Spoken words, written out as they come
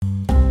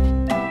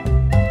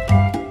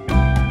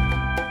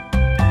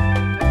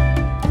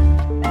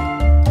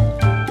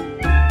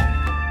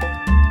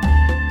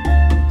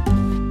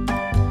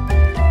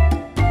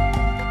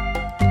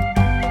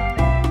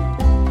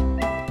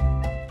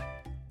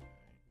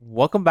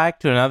Welcome back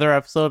to another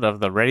episode of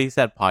the Ready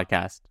Set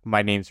podcast.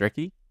 My name's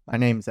Ricky. My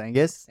name's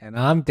Angus. And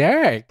I'm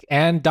Derek.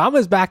 And Dom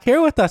is back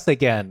here with us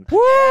again.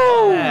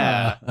 Woo!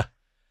 Yeah.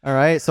 All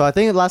right. So I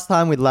think the last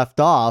time we left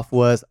off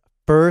was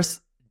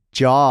first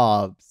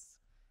jobs.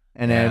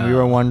 And then we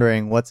were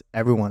wondering what's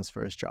everyone's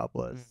first job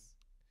was.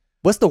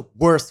 What's the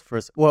worst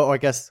first? Well, I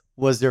guess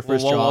was your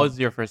first job? What was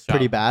your first job?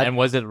 Pretty bad. And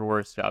was it the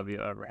worst job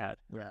you ever had?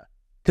 Yeah.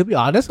 To be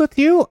honest with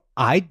you,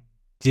 I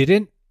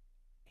didn't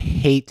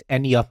hate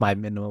any of my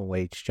minimum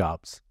wage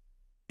jobs.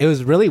 It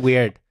was really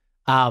weird.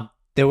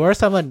 There were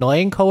some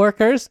annoying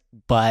coworkers,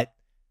 but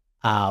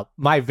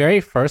my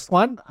very first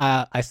one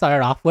I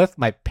started off with,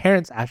 my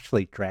parents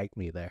actually dragged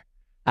me there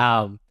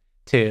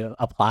to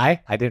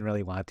apply. I didn't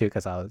really want to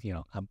because I was,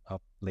 I'm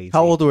lazy.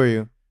 How old were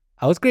you?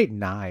 I was grade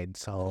 9,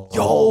 so...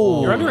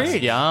 Yo! You're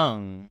underage.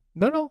 Young.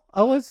 No,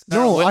 I was... With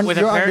a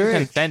you're parent underage.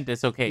 consent,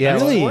 it's okay. Yeah,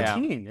 Really?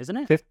 14, isn't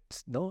it?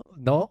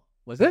 No,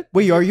 was it?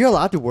 Wait, are you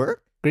allowed to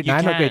work? Grade You 9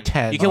 or can. grade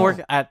 10? You can work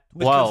at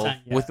With 12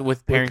 consent, yeah.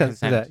 with parent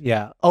consent.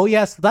 Yeah. Oh,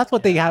 yes. That's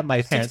what they had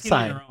my parents 16 on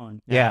sign. your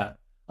own. Yeah.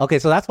 Okay,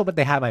 so that's what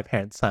they had my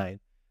parents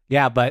sign.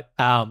 Yeah, but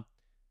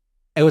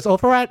it was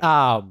over at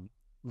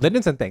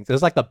Linens and Things. It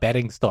was like a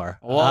bedding store.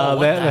 Whoa,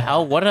 what the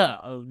hell? What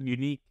a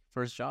unique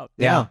first job.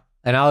 Yeah.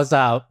 And I was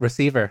a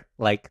receiver,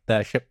 like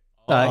the ship.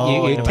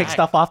 You the take back.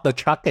 stuff off the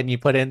truck and you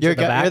put it into You're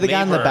the back. the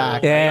guy in the Labor.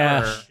 back.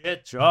 Yeah.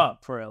 Shit job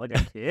for like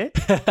a kid.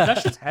 That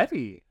shit's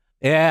heavy.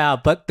 Yeah,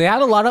 but they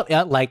had a lot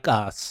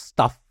of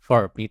stuff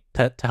for me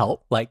to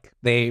help. Like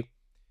they,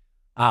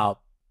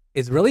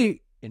 it's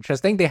really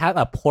interesting. They had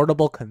a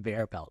portable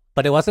conveyor belt,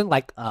 but it wasn't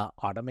like a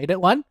automated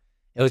one.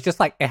 It was just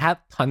like it had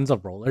tons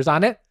of rollers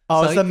on it.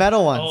 Oh, So it's the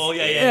metal ones.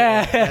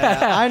 Yeah.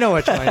 Yeah, I know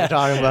which one you're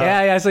talking about.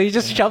 Yeah. So you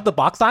just shove the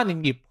box on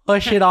and you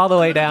push it all the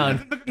way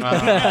down.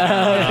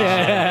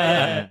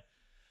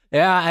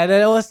 Yeah, and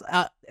then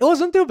it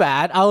wasn't too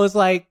bad.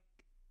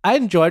 I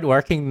enjoyed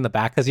working in the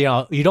back because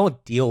you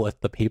don't deal with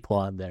the people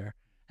on there,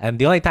 and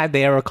the only time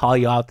they ever call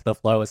you out to the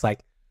floor was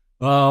like,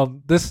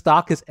 this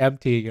stock is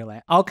empty. You're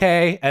like,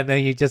 okay, and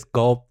then you just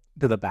go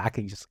to the back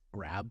and you just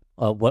grab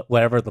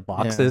whatever the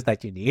box is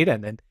that you need,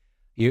 and then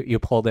you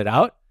pulled it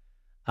out.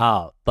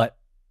 But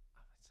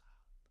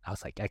I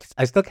was like,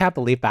 I still can't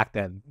believe back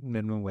then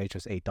minimum wage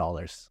was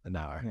 $8 an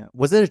hour. Yeah.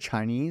 Was it a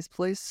Chinese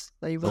place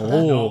that you worked at?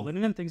 No,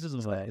 Linen and Things is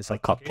It's like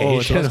Oh,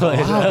 Caucasian.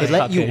 wow, they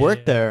let you Caucasian.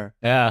 work there.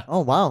 Yeah.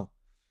 Oh, wow.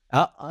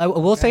 I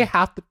will say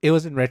it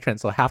was in Richmond,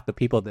 so half the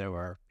people there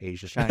were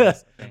Asian.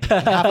 Chinese.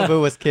 Half of it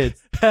was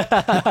kids.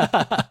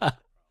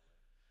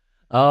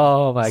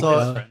 Oh my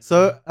god!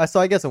 So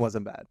I guess it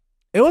wasn't bad.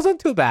 It wasn't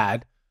too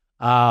bad.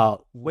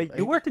 Wait,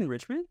 you worked in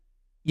Richmond?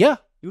 Yeah.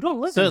 You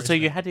don't live in So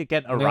Richmond. you had to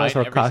get a It ride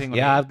was every single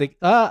yeah, day?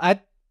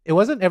 it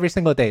wasn't every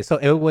single day, so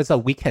it was a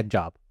weekend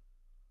job.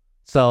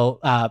 So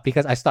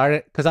because I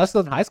was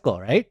still in high school,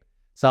 right?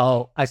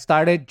 So I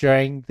started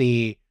during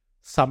the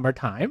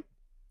summertime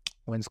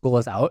when school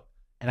was out,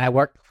 and I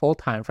worked full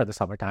time for the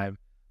summertime.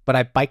 But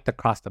I biked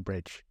across the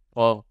bridge.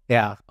 Well,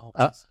 Yeah,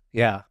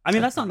 yeah, I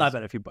mean, that's not that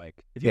bad if you bike.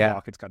 If you Yeah.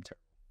 walk, it's kind of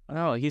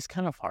terrible. no, he's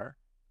kind of far.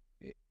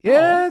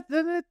 yeah.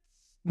 Then it's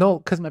no,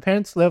 because my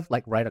parents live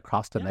like right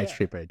across the Yeah, Ninth yeah.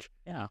 Street Bridge.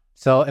 Yeah.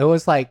 So it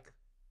was like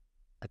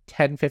a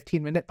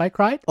 10-15 minute bike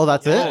ride. Oh,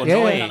 that's Oh, it? no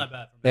Yeah. way. Not that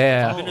bad for me.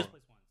 Yeah. I've been to this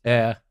place once.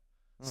 Yeah.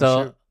 Oh,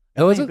 So shit.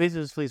 it wasn't. Been to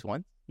his place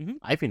once? Mhm.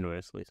 I've been to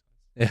his place.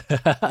 I would He have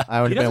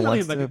doesn't been really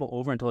once. invite too. people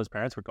over until his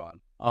parents were gone.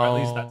 Oh, Or at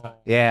least that time.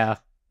 Yeah.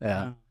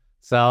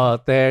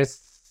 So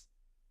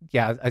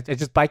I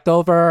just biked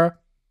over.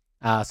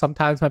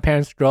 Sometimes my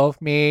parents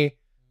drove me,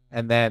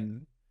 and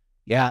then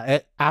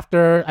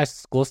after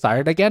school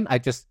started again, I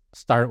just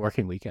started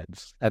working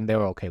weekends, and they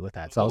were okay with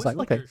that. So I was like,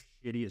 okay.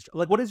 Your shittiest,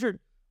 like, what is your,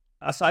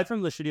 aside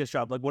from the shittiest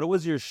job, like, what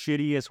was your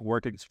shittiest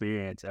work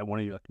experience at one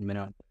of your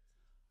minimum?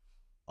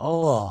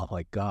 Oh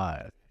my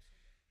god.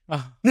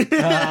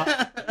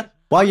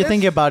 While you're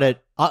thinking about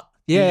it,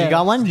 Yeah. you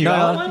got one? You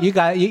got one? You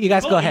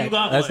guys go ahead.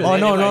 got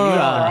one. Oh,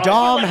 no. You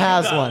Dom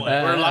has one.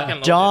 We're locked and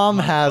loaded. Dom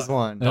has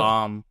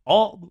one.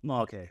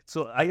 Okay.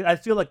 So I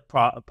feel like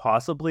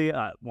possibly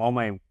all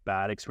my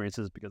bad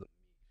experiences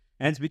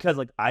and it's because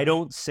like I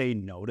don't say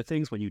no to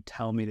things when you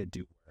tell me to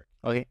do work.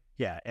 Okay.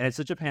 Yeah, and it's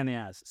such a pain in the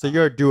ass. So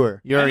you're a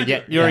doer. You're a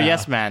Yeah.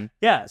 yes man.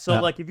 Yeah, so Yeah.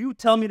 like if you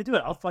tell me to do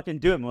it, I'll fucking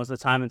do it most of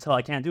the time until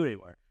I can't do it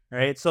anymore.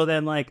 Right? So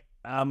then like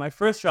my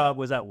first job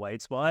was at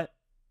White Spot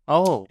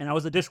Oh. and I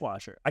was a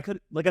dishwasher. I could,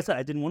 like I said,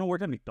 I didn't want to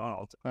work at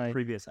McDonald's. Right.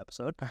 Previous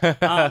episode.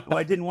 Well,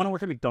 I didn't want to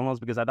work at McDonald's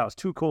because I thought it was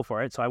too cool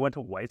for it. So I went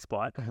to White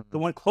Spot. The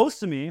one close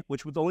to me,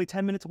 which was only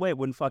 10 minutes away,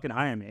 wouldn't fucking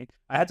hire me.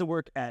 I had to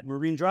work at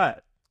Marine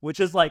Drive, which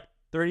is like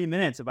 30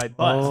 minutes if I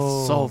bus.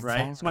 Oh, so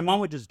right? far. So my mom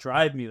would just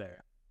drive me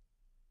there.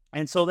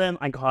 And so then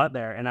I got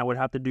there and I would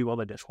have to do all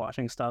the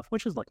dishwashing stuff,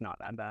 which is like not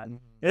that bad.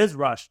 It is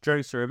rushed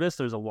during service.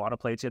 There's a lot of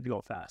plates. You have to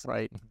go fast.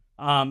 Right.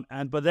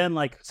 But then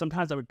like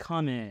sometimes I would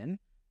come in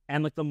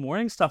and like the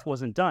morning stuff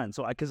wasn't done.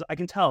 So I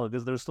can tell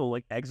because there's still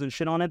like eggs and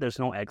shit on it. There's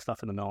no egg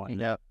stuff in the middle.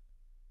 Yeah.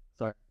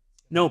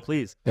 No,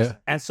 please. Yeah.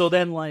 And so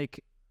then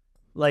like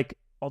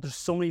there's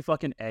so many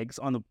fucking eggs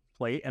on the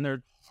plate and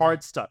they're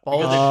hard stuck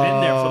because they've been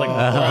there for like 4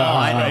 hours,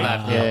 I know right?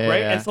 that. Yeah.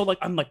 And so like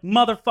I'm like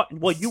motherfucker.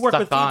 Well, you work Stuck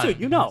with food on. too,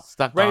 you know,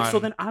 Stuck right? on. So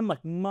then I'm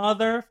like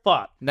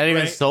motherfuck. Not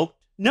even right? soaked.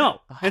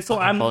 No. And so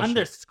I'm Bullshit.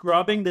 there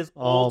scrubbing this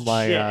Oh old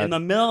my shit God. in the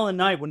middle of the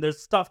night when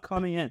there's stuff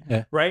coming in,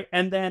 Yeah. right?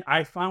 And then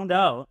I found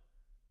out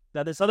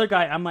that this other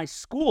guy at my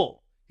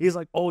school, he's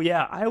like, oh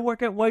yeah, I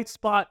work at White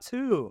Spot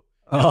too.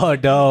 Oh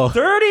no.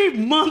 Dirty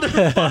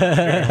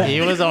motherfucker. He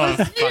was on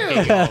you,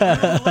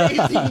 fucking.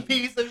 lazy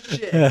piece of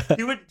shit.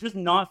 He would just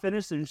not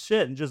finish his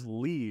shit and just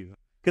leave.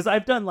 Because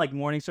I've done like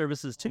morning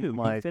services too. Oh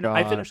my I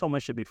God. finish all my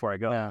shit before I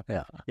go.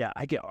 Yeah. Yeah.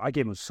 I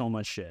gave him so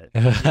much shit.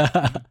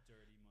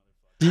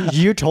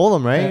 You told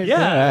him, right?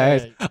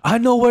 Yeah. I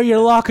know where your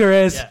locker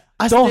is. Yeah.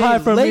 I Don't stayed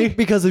hide from late me.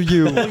 because of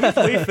you. Well, he's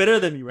way fitter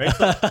than me, right?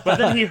 So, but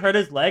then he hurt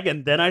his leg,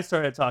 and then I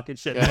started talking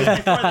shit. Because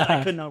before that,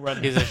 I could not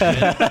run. He's a shit.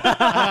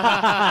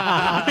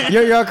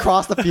 You're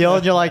across the field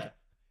and you're like,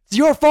 it's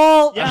your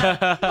fault. Yeah,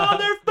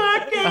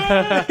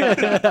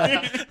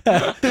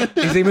 motherfucker!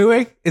 Is he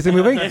moving? Is he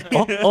moving?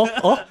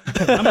 Oh.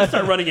 I'm gonna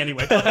start running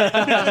anyway.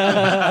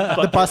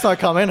 The bus start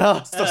coming.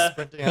 Huh? Start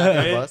sprinting out of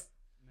the Right? bus.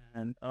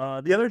 And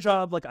the other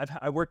job, like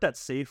I worked at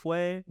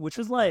Safeway, which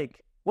was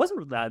like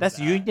wasn't that That's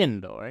bad. union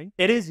though, right?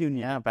 It is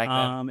union. Yeah, back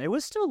then. It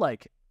was still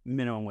like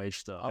minimum wage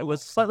still. It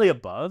was slightly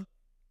above.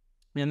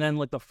 And then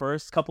like the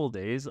first couple of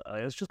days,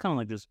 it was just kind of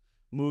like just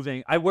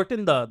moving. I worked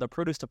in the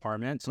produce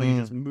department, so you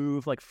just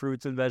move like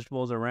fruits and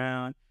vegetables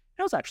around.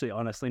 It was actually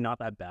honestly not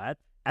that bad.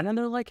 And then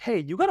they're like, "Hey,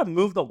 you gotta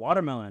move the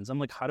watermelons." I'm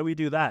like, "How do we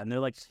do that?" And they're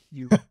like,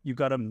 "You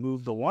gotta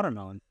move the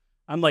watermelon."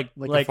 I'm like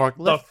Like a the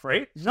forklift?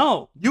 freight?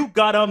 No, you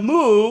gotta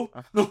move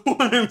the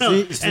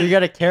watermelon. So you got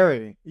to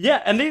carry.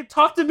 Yeah, and they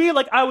talked to me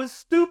like I was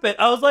stupid.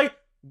 I was like,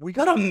 we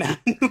gotta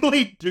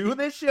manually do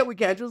this shit. We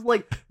can't just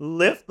like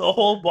lift the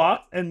whole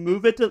box and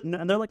move it to.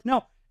 And they're like,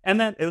 no. And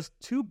then it was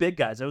two big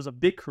guys. There was a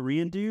big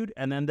Korean dude,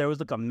 and then there was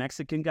like a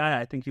Mexican guy.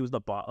 I think he was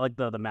the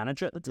the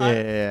manager at the time.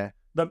 Yeah.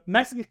 The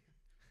Mexican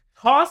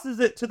tosses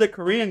it to the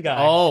Korean guy.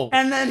 Oh.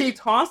 And then he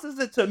tosses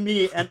it to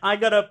me, and I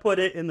gotta put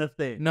it in the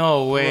thing.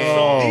 No way.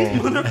 Bro.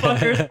 These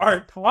motherfuckers are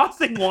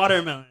tossing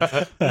watermelons.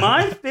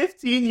 My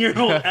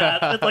 15-year-old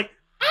ass is like,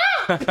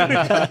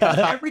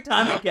 every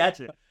time I catch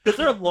it, because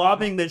they're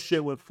lobbing this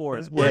shit with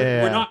force.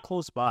 We're not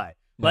close by.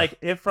 Like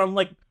if from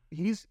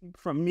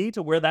me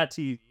to where that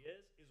TV is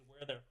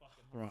where they're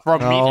fucking From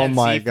meat Oh and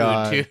my seafood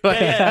God. too.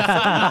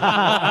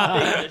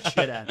 yeah.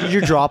 Shit at me. Did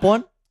you drop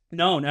one?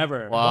 No,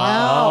 never.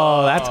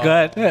 Oh, that's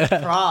good.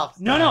 Props.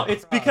 No,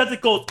 it's because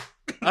it goes.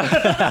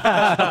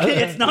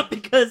 Okay, it's not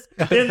because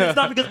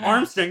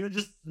arm strength. It's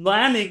just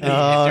landing.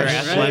 Oh, Your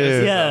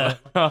athleticism.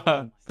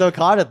 Yeah. Still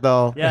caught it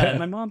though. Yeah, and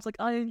my mom's like,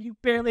 "Oh, you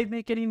barely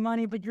make any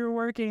money, but you're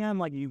working." I'm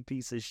like, "You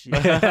piece of shit."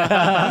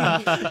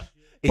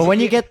 But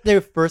when you get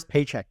their first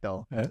paycheck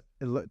though, Yeah.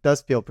 it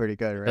does feel pretty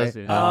good, right? Does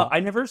it?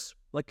 I never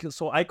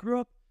so I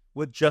grew up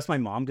with just my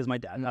mom because my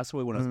dad passed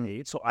away when I was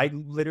 8. So I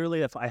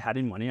literally, if I had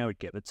any money, I would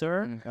give it to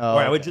her, Oh,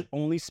 or I would okay. just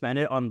only spend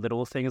it on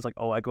little things like,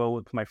 I go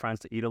with my friends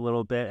to eat a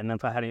little bit, and then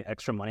if I had any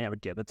extra money, I would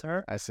give it to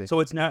her. I see.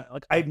 So it's not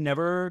like I've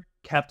never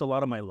kept a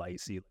lot of my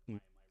licy.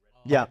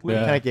 Yeah, we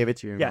Yeah. kind of gave it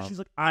to you. Yeah, she's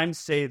like, I'm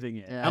saving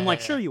it. Yeah, I'm like,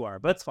 yeah, sure you are,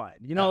 but it's fine.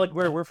 You know, like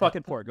we're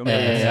fucking poor. Go make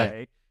Yeah,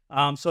 it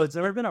yeah, say. So it's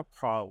never been a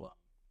problem.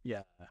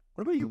 Yeah.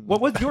 What about you? What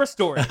was your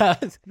story? all,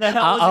 The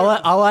hell was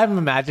your- all I'm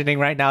imagining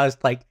right now is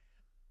like,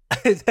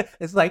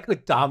 it's like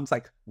with Dom's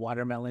like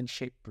watermelon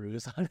shaped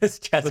bruise on his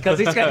chest because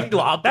he's getting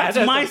lobbed. That's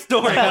at my us.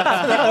 story.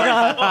 That's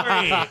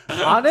your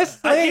story.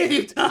 Honestly, I gave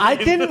you time. I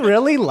didn't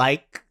really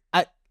like.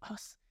 I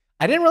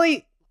didn't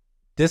really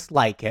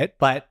dislike it,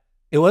 but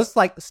it was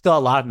like still a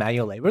lot of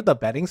manual labor. The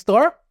bedding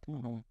store,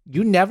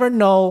 you never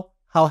know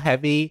how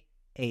heavy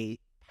a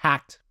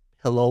packed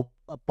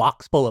a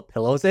box full of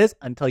pillows is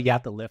until you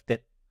have to lift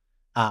it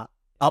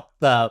up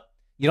the.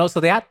 So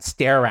they had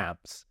stair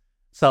ramps.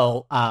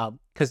 So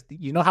because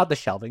you know how the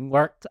shelving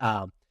worked,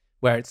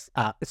 where it's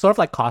sort of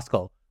like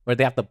Costco, where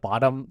they have the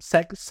bottom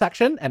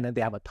section and then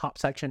they have a top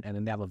section and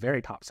then they have a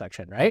very top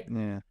section, right?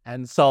 Yeah.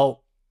 And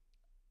so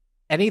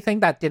anything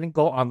that didn't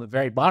go on the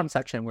very bottom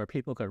section where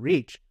people could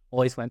reach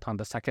always went on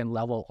the second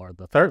level or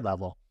the third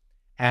level.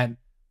 And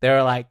they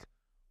were like,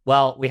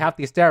 well, we have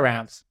these stair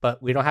ramps,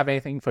 but we don't have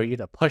anything for you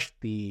to push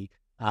the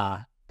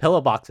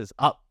pillow boxes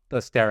up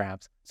the stair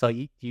ramps. So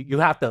you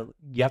have to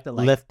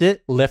like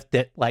lift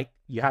it, like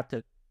you have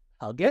to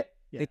hug it.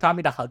 Yeah. They taught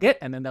me to hug it,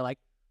 and then they're like,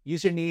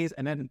 use your knees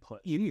and then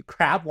you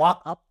crab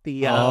walk up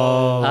the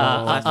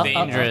that's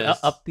dangerous.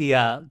 up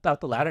the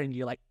ladder, and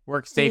you like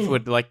Work safe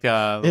with like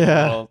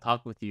Yeah. will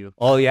talk with you.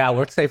 oh yeah,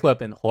 WorkSafe would have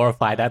been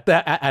horrified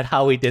at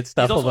how we did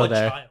stuff He's also over a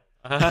there. child.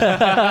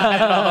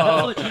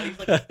 I know. He's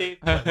like a 15,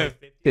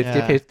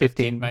 Yeah.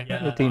 15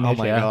 Oh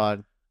my yeah.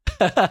 god.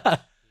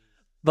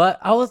 But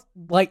I was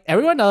like,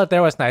 everyone out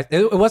there was nice.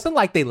 It wasn't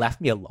like they left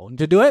me alone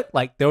to do it.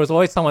 Like there was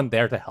always someone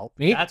there to help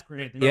me. That's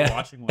great. They were Yeah.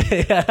 watching one.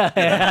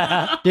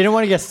 yeah. You didn't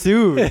want to get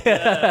sued.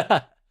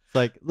 yeah. It's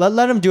like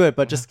let him do it,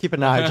 but just keep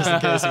an eye just in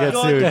case you get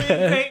You're sued.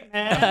 doing great,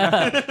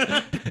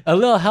 man. A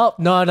little help.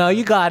 No,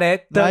 you got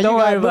it. No, Don't you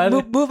worry got- about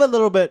move, it. move a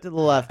little bit to the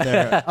left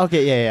there.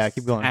 Okay, yeah,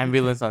 keep going.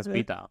 Ambulance on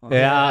speed dial.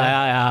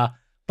 Yeah.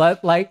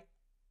 But like,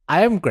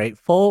 I am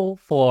grateful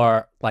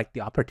for like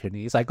the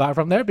opportunities I got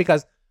from there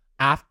because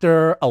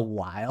after a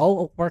while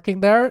of working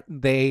there,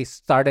 they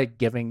started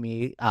giving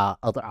me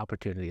other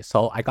opportunities.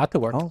 So I got to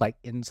work like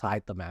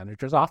inside the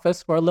manager's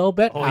office for a little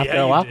bit after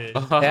a while.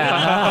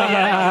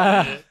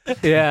 Yeah.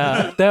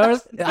 Yeah. There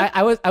was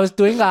I was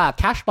doing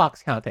cash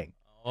box counting.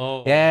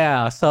 Oh.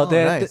 Yeah. So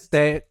nice.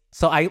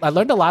 I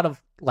learned a lot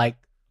of like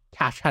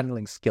cash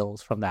handling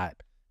skills from that.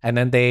 And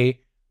then they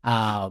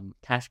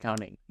Cash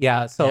counting.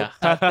 yeah, so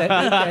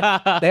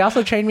Yeah. they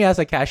also trained me as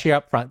a cashier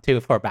up front too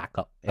for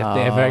backup if they Oh,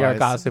 ever I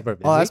got see. super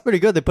busy. Oh, that's pretty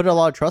good. They put a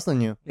lot of trust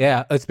in you.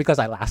 Yeah, it's because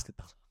I lasted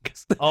the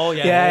longest. Oh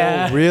yeah.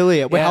 Yeah. Oh,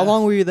 really? Wait, how Yeah.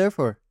 long were you there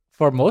for?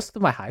 For most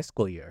of my high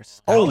school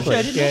years. Oh, actually.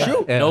 shit, Yeah,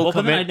 shoot. yeah. No Well,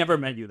 then I commit. never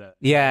met you that.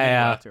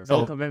 Yeah,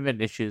 No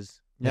commitment issues.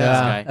 Yeah. This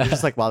guy. You're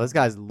just like, wow, this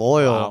guy's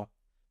loyal. Wow.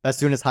 As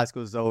soon as high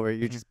school is over,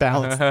 you just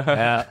bounce.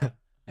 yeah,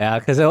 yeah,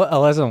 because it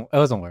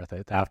wasn't worth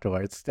it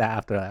afterwards.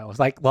 After that, I was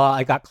like, well,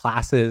 I got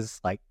classes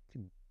like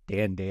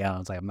day in day out. I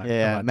was like, I'm not. I'm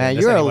Yeah, not man, doing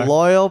this you're anymore. a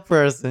loyal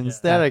person.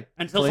 Instead of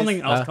Until place-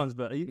 something else comes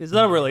better. Is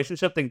that a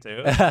relationship thing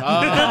too?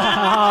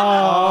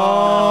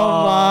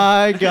 Oh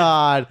my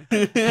god!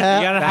 You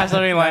gotta have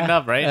something lined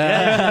up, right?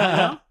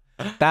 Yeah.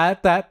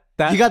 that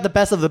You got the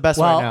best of the best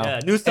Well, right now. Yeah,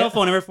 new cell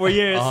phone every 4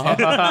 years.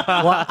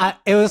 well,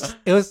 it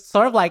was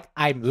sort of like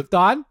I moved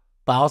on,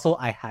 but also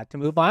I had to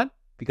move on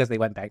because they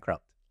went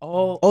bankrupt.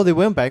 Oh, they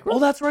went bankrupt. Oh,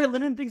 that's right.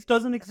 Linen Things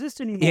doesn't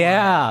exist anymore.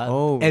 Yeah.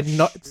 Oh, and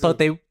so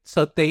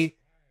they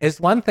it's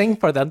one thing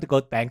for them to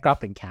go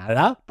bankrupt in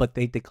Canada, but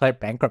they declared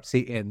bankruptcy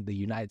in the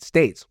United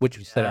States, which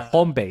was their Yeah.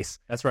 home base.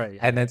 That's right.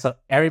 And then so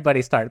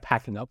everybody started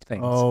packing up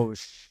things. Oh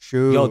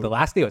shoot! Yo, the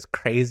last day was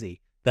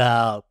crazy.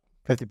 The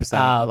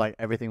 50%. Like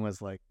everything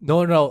was like.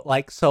 no,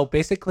 like so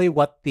basically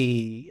what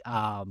the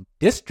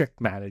district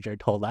manager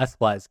told us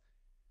was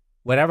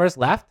whatever's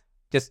left,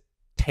 just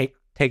take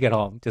it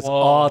home. Just Whoa.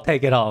 all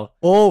take it home.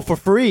 Oh, for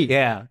free.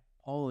 Yeah.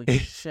 Holy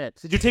shit.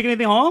 Did you take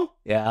anything home?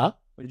 Yeah.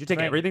 Did you take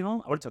Right. everything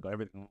home? I would have took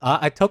everything home.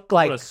 I took I would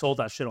like have sold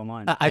that shit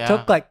online. I Yeah.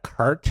 took like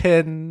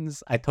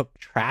curtains. I took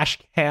trash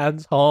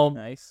cans home.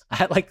 Nice. I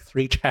had like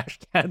 3 trash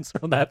cans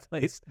from that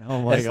place.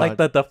 Oh my It's god.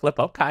 like the flip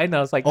up kind.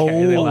 I was like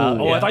carrying them out.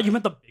 Oh, yeah. I thought you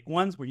meant the big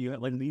ones where you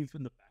like leave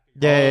in the back.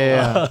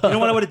 yeah. You know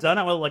what I would have done?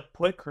 I would have like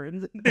put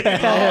curtains in there.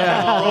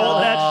 Yeah. Roll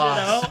that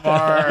shit out.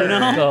 Smart. You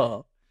know?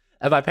 So-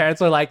 and my parents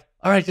were like,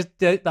 "All right, just."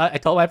 I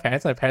told my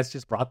parents, and my parents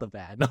just brought the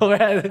van over.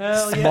 Hell yeah.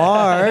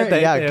 Smart.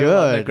 Yeah, They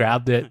good.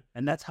 grabbed it.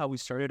 And that's how we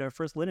started our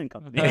first linen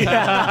company.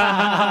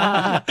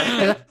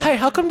 Hey,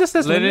 how come this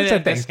says Linen limited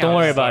and things? Don't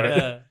worry about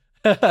it.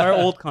 Our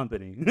old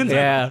company.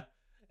 Yeah,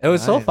 it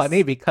was so Nice.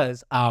 funny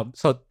because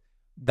so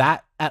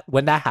that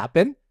when that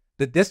happened,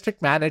 when the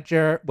district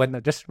manager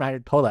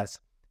told us,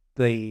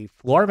 the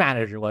floor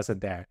manager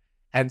wasn't there,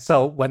 and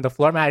so when the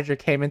floor manager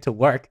came into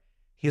work,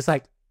 he's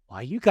like, "Why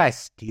are you guys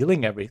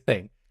stealing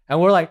everything?" And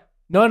we're like,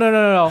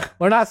 "No,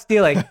 we're not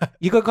stealing.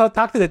 You could go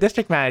talk to the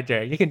district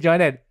manager. You can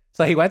join in."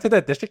 So he went to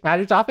the district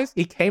manager's office.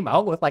 He came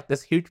out with like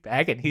this huge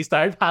bag, and he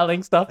started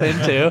piling stuff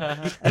into.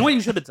 And what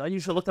you should have done, you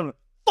should have looked at him,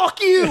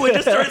 fuck you, and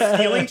just started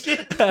stealing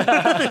shit.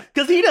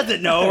 Because he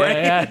doesn't know, right?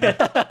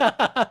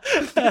 Yeah.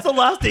 It's the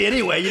last day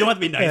anyway. You don't have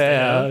to be nice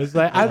Yeah, I to him. was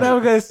like, I'm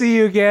never gonna see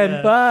you again.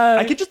 Yeah. Bye.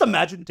 I could just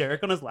imagine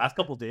Derek on his last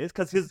couple days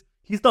because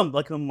he's done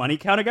like a money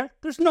counter guy.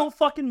 There's no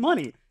fucking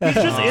money. He's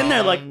just in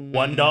there like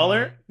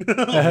 $1.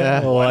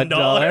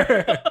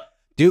 $1.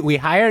 Dude, we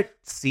hired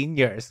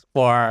seniors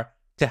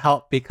to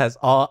help because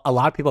a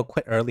lot of people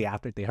quit early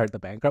after they heard the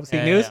bankruptcy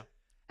Yeah, news, yeah.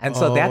 and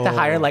so they had to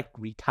hire Oh. like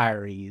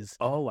retirees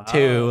Oh wow.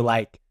 to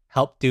like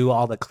help do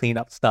all the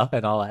cleanup stuff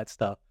and all that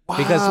stuff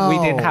because we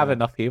didn't have Wow.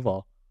 enough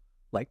people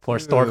like for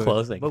store Dude.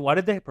 closing. But why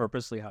did they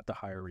purposely have to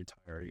hire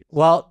retirees?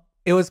 Well,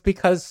 it was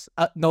because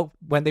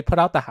when they put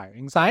out the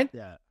hiring sign,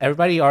 Yeah.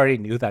 everybody already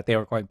knew that they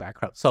were going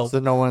bankrupt. So So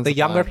no one's the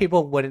younger applying.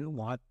 people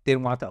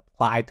didn't want to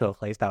apply to a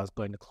place that was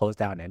going to close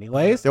down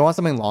anyways. They want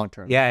something long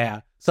term.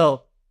 Yeah.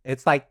 So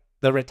it's like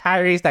the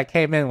retirees that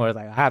came in were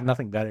like, I have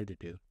nothing better to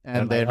do.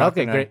 And they're they're like, not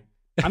okay, gonna- great.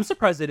 I'm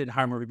surprised they didn't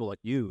hire more people like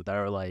you that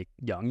are like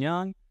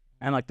young,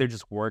 and like they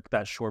just work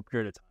that short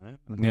period of time.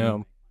 Yeah,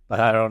 but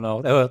I don't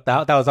know.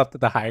 That was up to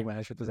the hiring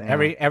manager. To say.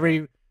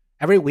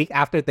 Every week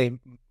after they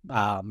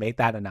made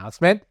that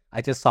announcement,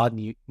 I just saw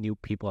new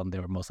people, and they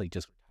were mostly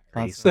just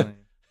retirees. Constantly.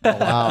 Oh,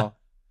 wow.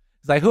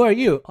 It's like, who are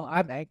you? Oh,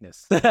 I'm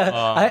Agnes.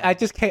 I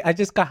just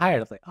got hired. I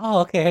was like, oh,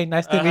 okay, hey,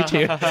 nice to meet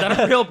you. Is that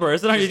a real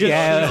person, or you just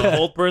Yeah. choose an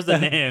old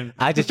person name?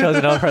 I just chose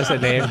another person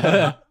name.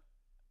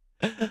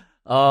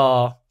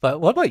 Oh, but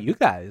what about you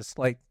guys?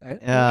 Like,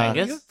 Yeah.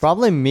 guess.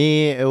 Probably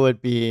me, it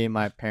would be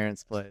my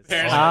parents' place.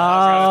 Parents-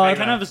 Oh, I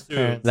kind of assumed.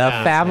 Parents. the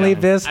Yeah. family Yeah.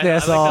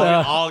 business. I like how we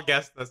Oh. all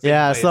guessed the same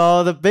Yeah, place.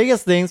 so the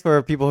biggest things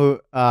for people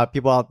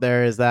out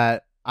there is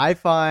that I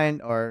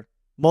find, or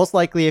most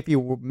likely if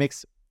you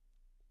mix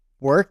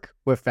work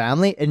with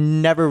family, it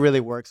never really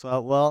works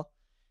out well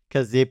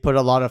because they put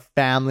a lot of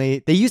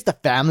family. They use the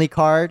family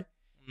card.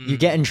 You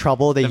get in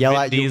trouble. They The yell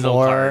Vin at you Diesel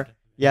more. card.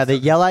 Yeah, they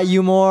yell at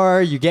you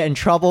more. You get in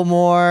trouble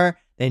more.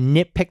 They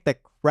nitpick the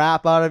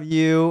crap out of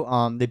you.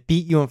 They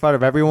beat you in front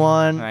of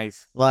everyone.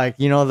 Nice. Like,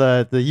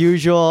 the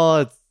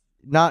usual.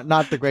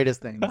 not the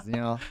greatest things. You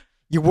know,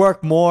 you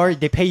work more,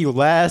 they pay you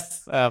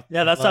less. Yeah,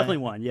 that's Like- definitely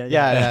one. Yeah,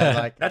 Yeah,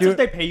 like That's dude, if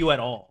they pay you at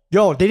all.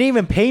 yo, they didn't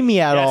even pay me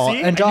at Yeah, all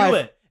see? I knew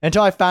it.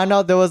 until I found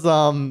out there was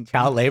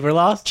Child labor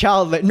laws.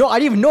 No, I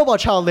didn't even know about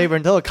child labor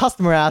until a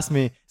customer asked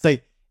me. It's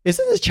like,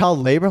 isn't this child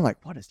labor? I'm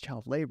like, what is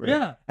child labor?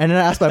 Yeah. And then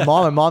I asked my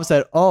mom, and mom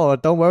said, oh,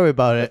 don't worry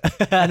about it.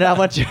 And then I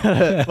went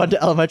to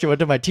elementary, went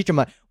to my teacher. I'm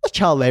like, what's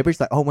child labor?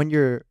 She's like, oh, when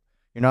you're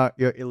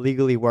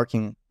illegally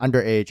working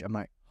underage. I'm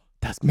like,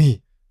 that's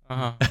me.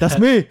 Uh-huh. That's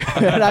me.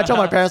 And I told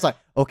my parents, like,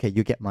 okay,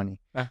 you get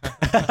money.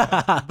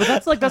 But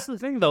that's the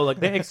thing though. Like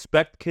they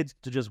expect kids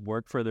to just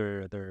work for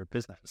their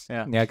business.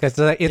 Yeah. Yeah, because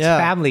it's Yeah.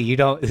 family. You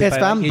don't. It's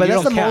family, but you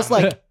that's the don't most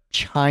count.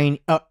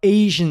 like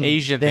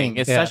Asian Thing.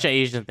 It's Yeah. such an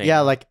Asian thing.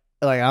 Yeah, like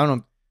I don't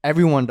know.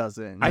 Everyone does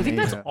it. in I think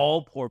that's Asia.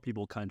 all poor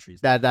people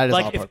countries. that is all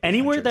Like if purple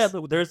anywhere countries.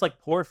 that there's like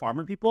poor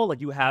farmer people, like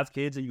you have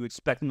kids and you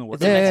expect them to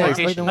work. Yeah, in yeah, that yeah, farm,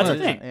 expect them to that's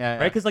the work. thing, Yeah, yeah.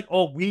 right? Because like,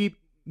 oh, we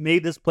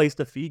made this place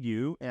to feed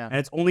you, Yeah. and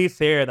it's only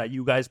fair that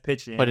you guys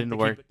pitch in. Put in to the keep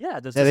work. it- Yeah,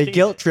 Yeah, they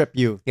guilt trip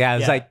you. Yeah,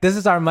 it's Yeah. like this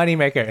is our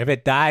moneymaker. If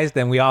it dies,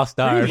 then we all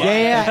starve. Pretty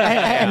Yeah, much.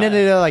 yeah. And then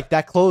they're like,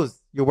 that clothes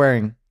you're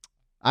wearing,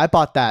 I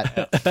bought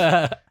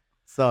that.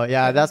 So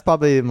yeah, that's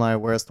probably my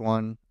worst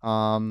one.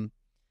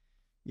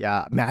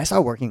 Yeah, man, I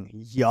started working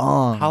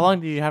young. How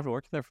long did you have to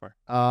work there for?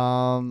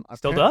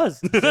 Still apparent-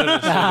 does.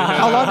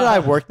 How long did I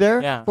work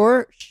there Yeah.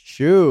 for?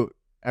 Shoot,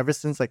 ever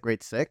since like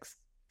grade 6.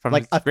 From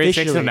Like, grade 6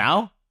 to officially.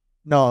 now?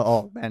 No,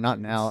 oh man, not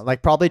now.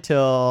 Like probably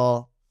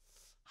till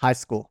high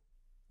school.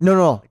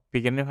 No.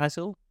 Beginning of high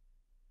school?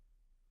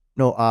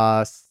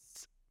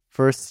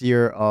 First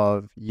year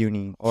of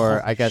uni,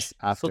 or I guess So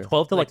after.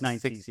 12 to like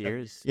Like 19 6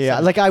 years. Yeah,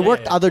 like I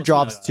worked other close to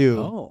jobs that. too.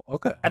 Oh,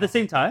 okay. At the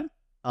same time.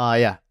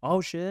 Yeah.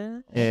 Oh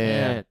shit.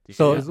 Yeah. Shit.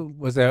 So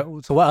was there?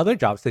 So what other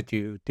jobs did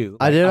you do?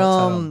 I like, did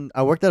outside of-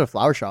 I worked at a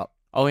flower shop.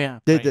 Oh yeah.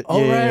 Did- right.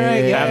 Oh, right,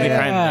 right, yeah, Family yeah.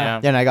 friend. Yeah.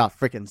 Yeah, and I got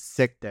freaking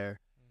sick there.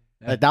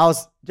 Yeah. Like, that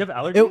was Do you have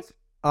allergies?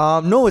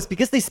 no, it's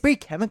because they spray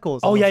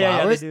chemicals Oh on yeah, the yeah, yeah,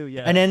 they flowers, do.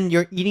 Yeah. and then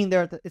you're eating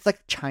there. It's like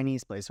a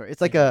Chinese place, right? It's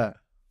like a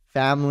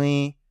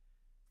family.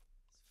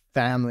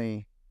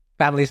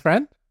 Family's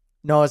friend.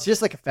 No, it's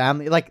just like a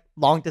family, like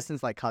long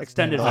distance, like cousins.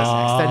 Extended and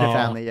family. extended Oh.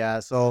 family. Yeah.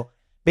 So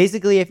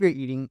basically, if you're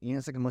eating,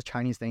 it's like the most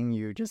Chinese thing.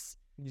 You just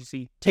You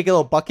see. take a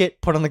little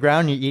bucket, put on the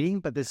ground, you're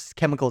eating, but there's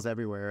chemicals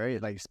everywhere,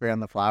 right? Like spray on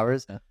the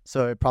flowers. Yeah.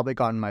 So it probably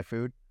got in my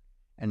food,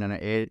 and then I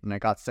ate, and I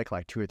got sick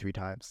like 2 or 3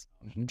 times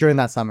Mhm. during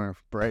that summer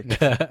break.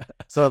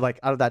 So like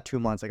out of that 2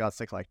 months, I got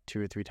sick like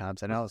 2 or 3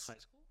 times, and it was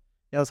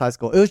high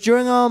school. It was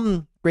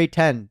during grade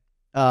 10,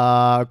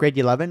 grade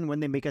 11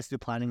 when they make us do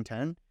planning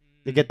 10.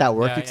 They get that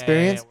work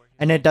experience,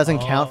 and it doesn't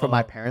count for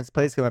my Oh. parents'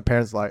 place because my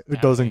parents are like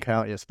it doesn't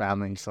count as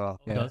family. So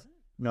Yeah.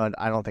 no,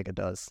 I don't think it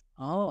does.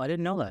 Oh, I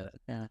didn't know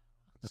that.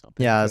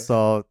 Yeah,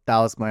 so that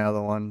was my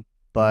other one,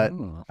 but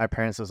Ooh. my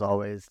parents was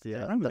always I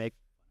the don't make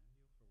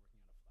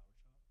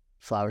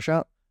flower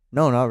shop.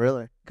 No, not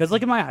really. because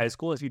like in my high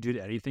school, if you did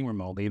anything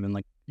remotely, even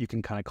like you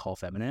can kind of call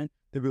feminine,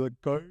 they'd be like,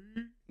 "Gay."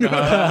 You know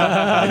what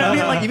I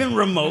mean? Like even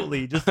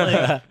remotely, just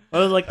like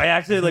I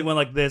actually like went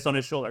like this on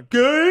his shoulder,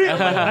 gay. I'm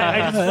like,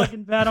 I just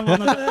fucking pat him on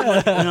the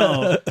like,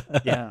 no,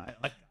 yeah,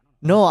 like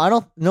No, I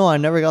don't. No, I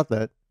never got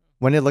that.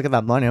 When they look at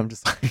that money, I'm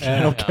just like,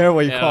 I don't Yeah. care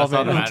what you Yeah, call that's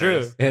all me. that True.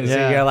 matters. And so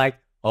Yeah. you're like,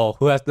 oh,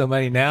 who has the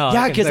money now?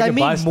 Yeah, can- because I can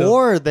made buy stuff.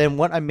 more than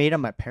what I made at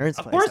my parents'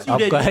 of place. course you Of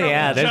did. course, You're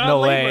yeah, a there's child no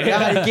labor. way.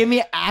 Yeah, they gave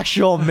me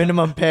actual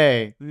minimum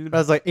pay. It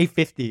was like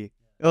 $8.50.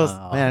 It was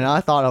Oh. man, I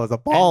thought I was a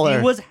And baller.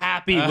 he was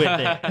happy with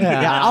it.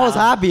 yeah, I was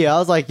happy. I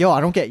was like, yo, I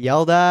don't get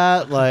yelled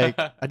at. Like,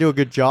 I do a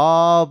good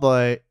job.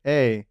 Like,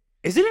 hey,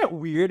 Isn't it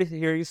weird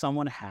hearing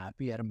someone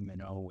happy at a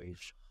minimum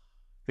wage?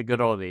 The good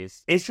old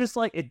days. It's just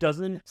like it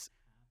doesn't.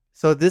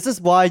 so this is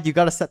why you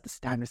gotta set the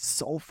standard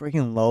so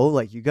freaking low.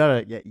 Like, you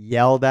gotta get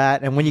yelled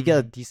at, and when you get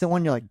a decent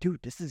one, you're like, dude,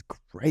 this is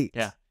great.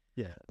 Yeah.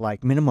 Yeah.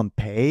 Like minimum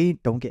pay,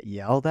 don't get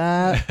yelled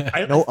at,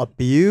 I, no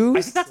abuse.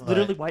 I think that's Like,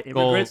 literally why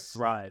immigrants goals.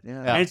 thrive.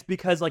 Yeah. Yeah. And it's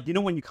because like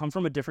when you come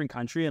from a different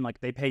country and like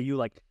they pay you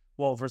like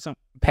for some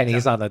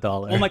Pennies on the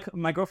dollar. well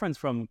my girlfriend's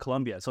from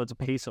Colombia, so it's a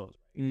pesos.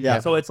 Yeah.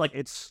 So it's like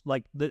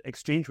the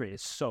exchange rate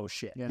is so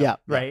shit. Yeah.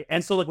 Right.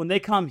 And so like when they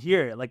come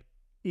here, like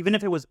even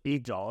if it was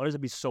 $8, it'd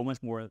be so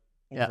much more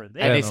Yeah. over And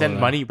there. they know send that.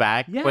 money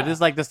back. Yeah. But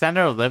it's like the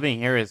standard of living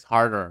here is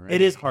harder. Right?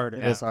 It is harder.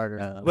 It is harder.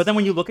 Yeah. But then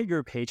when you look at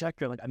your paycheck,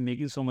 you're like, I'm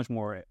making so much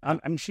more. I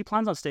mean, she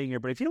plans on staying here,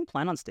 but if you don't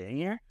plan on staying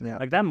here, Yeah.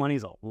 like that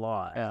money's a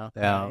lot. Yeah.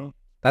 Yeah. right?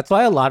 That's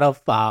why a lot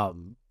of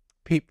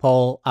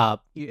people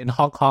in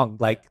Hong Kong,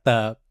 like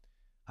the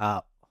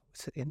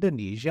is it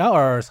Indonesia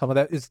or some of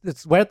that,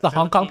 it's where the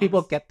Hong Kong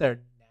people get their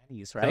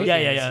nannies, right? Yeah.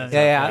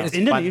 Yeah, It's it's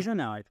Indonesia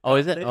now. I think. Oh,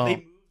 is it? They, Oh. they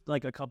moved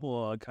like a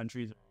couple of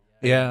countries.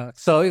 Yeah.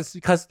 So it's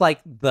because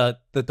like the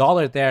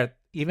dollar there,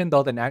 even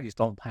though the nannies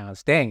don't plan on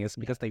staying, it's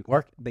because they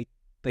work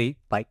they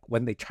like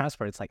when they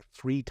transfer, it's like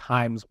 3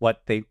 times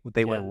what they would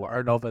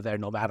earn over there,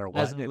 no matter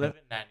As what. a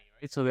living nanny,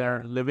 right? So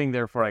they're living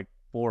there for like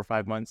 4 or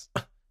 5 months.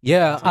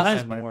 Yeah.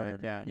 Sometimes And more.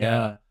 Yeah.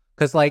 Yeah,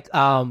 because like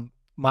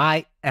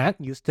my aunt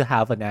used to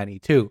have a nanny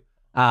too.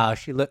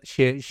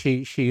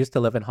 She used to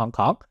live in Hong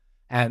Kong,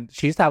 and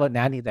she used to have a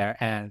nanny there.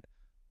 And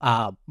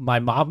my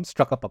mom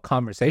struck up a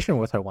conversation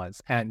with her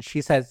once, and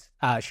she says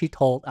she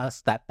told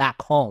us that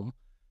back home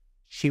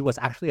she was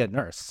actually a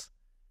nurse,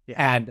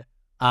 and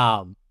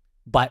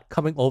but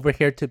coming over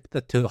here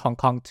to Hong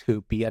Kong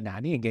to be a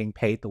nanny and getting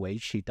paid the way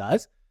she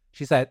does,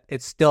 she said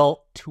it's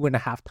still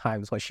 2.5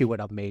 times what she would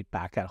have made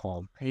back at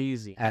home.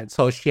 Crazy. And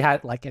so she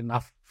had like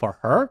enough for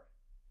her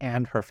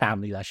and her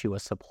family that she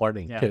was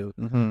supporting too.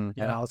 Mm-hmm.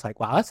 And I was like,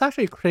 wow, that's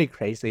actually pretty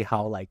crazy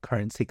how like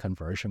currency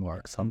conversion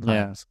works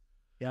sometimes.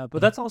 Yeah, but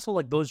that's also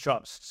like those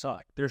jobs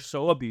suck. They're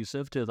so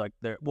abusive to like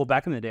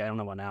back in the day, I don't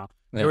know about now.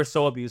 They were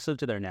so abusive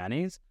to their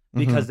nannies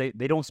because they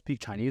don't speak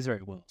Chinese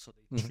very well. So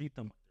they treat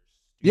them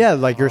Yeah,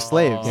 like you're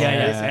slaves.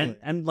 Yeah.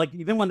 And like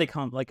even when they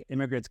come, like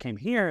immigrants came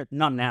here,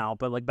 not now,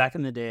 but like back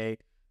in the day,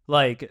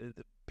 like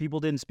people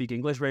didn't speak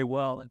English very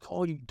well. Like,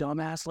 oh, you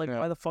dumbass! Like,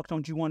 why the fuck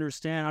don't you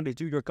understand how to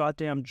do your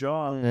goddamn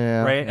job?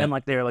 Yeah. Right? And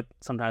like they're like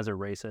sometimes they're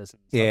racist.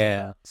 And stuff like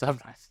Yeah. that.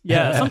 Sometimes.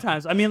 Yeah,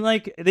 sometimes. I mean,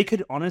 like they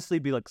could honestly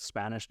be like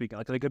Spanish speaking.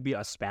 Like they could be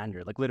a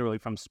Spaniard, like literally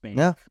from Spain.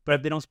 Yeah. But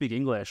if they don't speak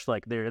English,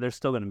 like they're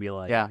still gonna be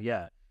like,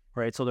 yeah.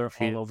 Right? So they're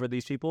all over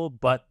these people,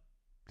 but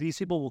these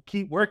people will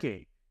keep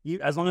working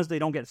as long as they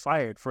don't get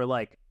fired for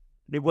like.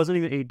 It wasn't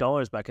even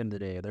 $8 back in the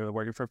day. They were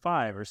working for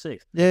 5 or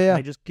 6. Yeah.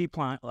 They just keep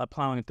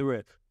plowing through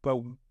it.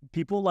 But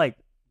people like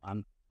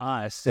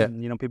us,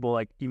 and people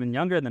like even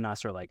younger than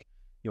us are like,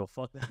 yo,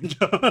 fuck that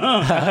job. This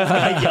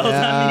guy yells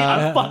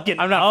at me.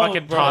 I'm not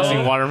fucking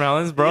tossing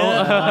watermelons, bro.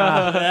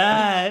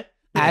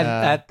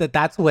 And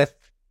that's with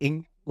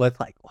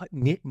like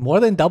more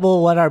than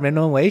double what our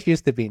minimum wage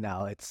used to be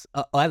now. It's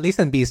at least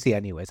in BC,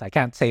 anyways. I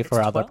can't say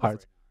for other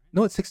parts.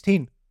 No, it's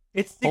 16.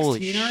 It's 16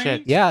 Holy already?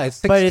 shit. Yeah, it's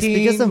 16. But it's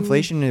because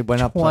inflation it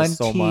went up by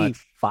so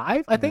much.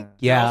 25, I think. They're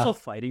Yeah. also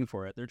fighting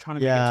for it. They're trying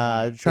to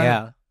Yeah, make it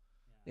Yeah.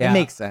 It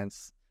makes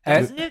sense.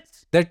 And Is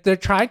it? they're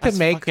trying to That's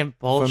make fucking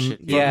For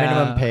bullshit.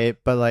 minimum pay,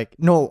 but like,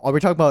 no, are we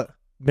talking about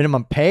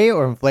minimum pay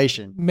or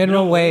inflation?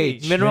 minimum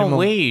wage. Minimum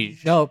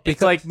wage. No, It's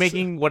because like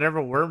making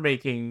whatever we're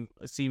making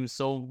seem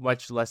so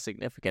much less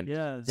significant.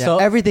 Yeah. Yeah, So-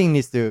 everything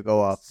needs to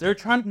go up. They're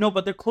trying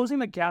but they're closing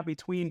the gap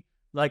between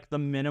like the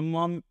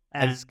minimum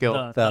and skill.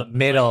 The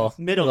middle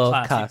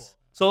class. class. People.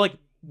 So like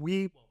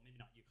we, well,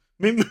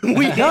 maybe not you.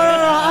 We, No,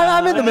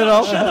 I'm in the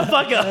middle. Shut the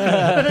fuck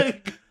up.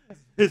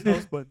 His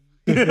nose button.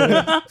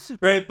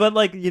 Right, but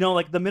like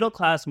like the middle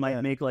class might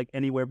make like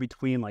anywhere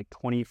between like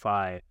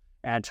 25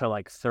 and to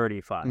like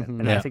 35,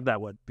 and I think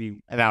that would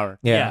be An hour.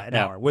 an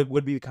hour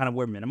would be kind of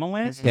where minimum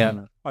is.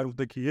 Yeah. I don't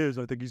think he is.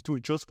 I think he's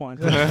doing just fine.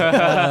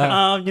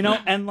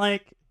 And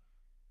like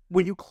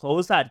when you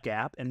close that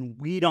gap and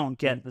we don't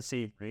get the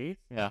same rate,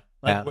 Yeah.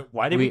 like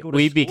why did we go to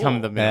we school?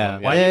 become the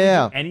minimum. Why Yeah, did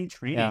yeah. we do any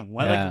training? Yeah.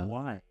 Why Yeah. like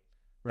why?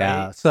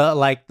 Yeah. Right? So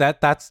like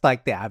that's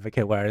like the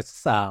advocate where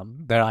it's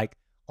they're like,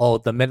 oh,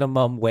 the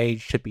minimum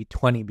wage should be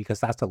 20 because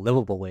that's a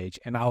livable wage.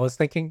 And I was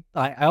thinking,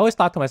 I always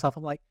thought to myself,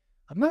 I'm like,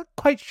 I'm not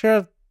quite sure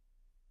if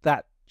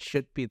that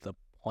should be the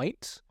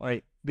point.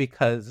 Right.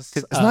 Because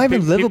It's not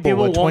even livable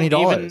People with won't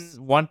 $20.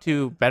 even want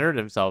to better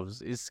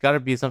themselves. It's got to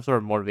be some sort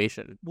of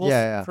motivation. Well,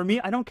 Yeah. for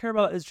me, I don't care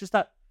about. It's just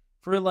that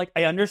for like,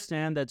 I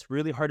understand that it's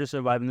really hard to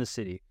survive in the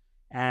city,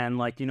 and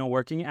like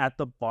working at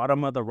the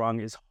bottom of the rung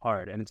is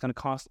hard, and it's gonna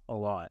cost a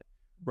lot,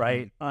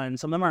 right? And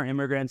some of them are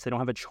immigrants; they don't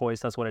have a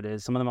choice. That's what it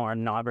is. Some of them are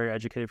not very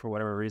educated for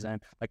whatever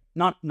reason, like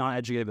not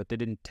educated, but they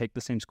didn't take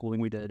the same schooling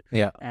we did,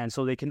 Yeah. and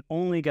so they can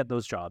only get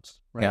those jobs,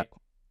 right? Yeah.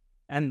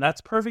 And that's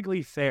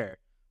perfectly fair.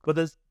 But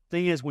the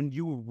thing is, when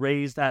you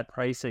raise that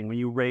pricing, when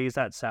you raise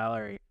that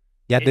salary,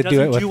 You have to do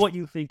doesn't it with do what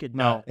you think it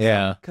No. does.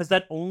 yeah. Because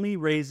that only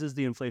raises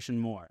the inflation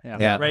more.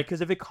 Yeah. Right? Because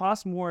if it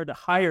costs more to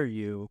hire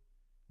you,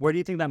 where do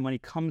you think that money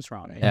comes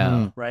from? Yeah.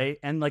 Mhm. Right?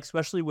 And like,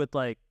 especially with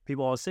like,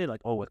 people always say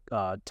like, oh, with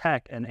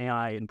tech and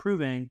AI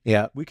improving,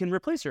 Yeah. we can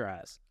replace your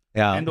ass.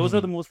 Yeah. And those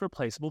are the most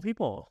replaceable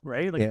people,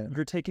 right? Like Yeah.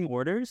 you're taking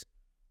orders.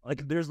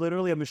 Like there's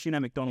literally a machine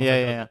at McDonald's. Yeah,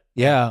 that does yeah. it,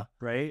 Yeah.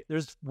 right?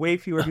 There's way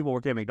fewer people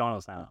working at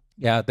McDonald's now.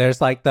 Yeah. There's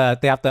like they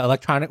have the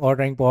electronic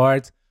ordering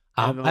boards.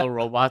 And the little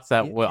robots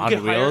that were on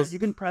can hire- wheels. you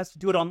can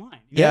do it online.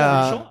 You don't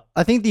have to show Yeah, up.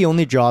 I think the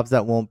only jobs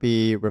that won't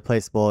be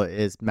replaceable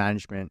is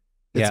management.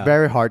 It's Yeah.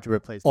 very hard to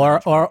replace. or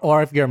management.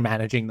 or if you're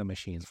managing the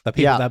machines, the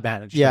people Yeah. that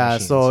manage the yeah.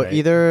 machines, So right?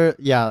 either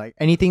like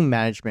anything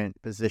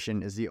management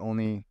position is the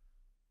only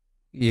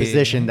Yeah.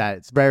 position that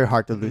it's very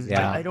hard to lose. a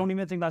Yeah. job. I don't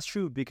even think that's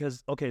true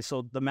because, okay,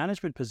 so the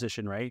management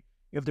position, right?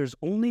 If there's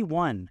only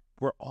one,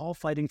 we're all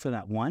fighting for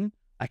that one.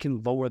 I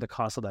can lower the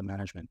cost of that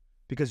management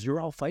because you're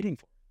all fighting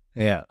for it.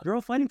 Yeah. You're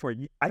all fighting for it.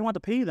 I don't want to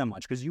pay you that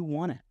much because you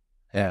want it.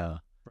 Yeah.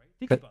 Right?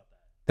 Think But- about that.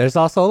 There's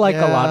also like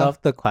a lot Yeah.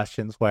 of the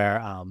questions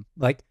where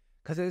like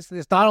because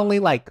it's not only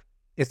like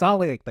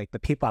the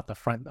people at the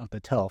front of the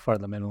till for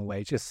the minimum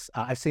wage. It's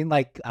I've seen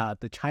like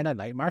the China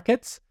night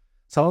markets.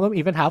 Some of them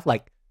even have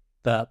like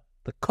the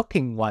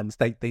cooking ones.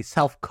 They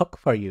self cook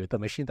for you, the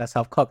machine that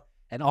self cook,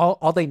 and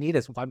all they need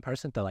is one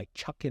person to like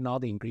chuck in all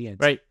the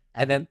ingredients. Right.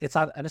 and then it's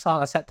on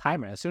a set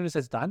timer. As soon as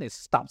it's done, it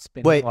stops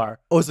spinning. Wait. Or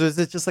Oh, so is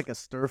it just like a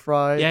stir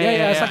fry?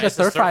 Yeah, it's like a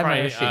stir-fry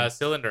stir-fry, machine.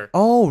 cylinder.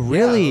 Oh,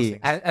 really?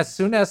 and as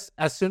soon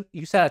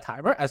you set a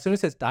timer, as soon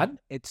as it's done,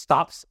 it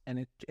stops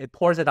and it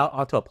pours it out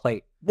onto a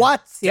plate.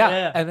 What?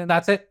 Yeah. And then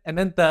that's it. And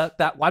then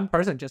that one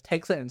person just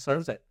takes it and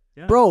serves it.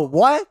 Bro,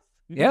 what?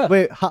 Yeah,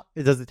 Wait,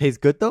 does it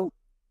taste good though?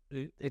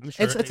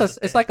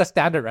 it's like a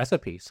standard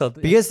recipe. So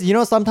Because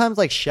sometimes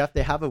like chef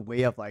they have a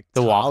way of like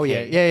The wok yeah,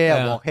 hei.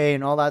 yeah, wok hei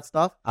and all that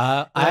stuff.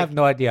 I have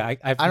no idea. I've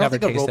I don't never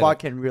think a tasted robot it.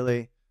 can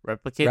really.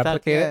 Replicate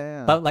replicate it.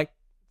 Yeah. But like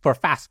for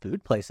fast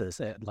food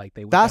places, like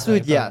they would Fast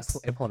food, definitely yes.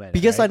 implement it,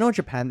 Because right? I know in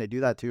Japan they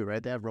do that too,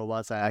 right? They have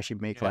robots that actually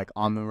make like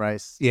almond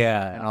rice and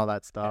Yeah, all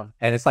that stuff.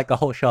 and it's like a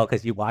whole show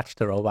because you watch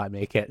the robot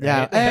make it.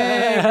 Yeah. right?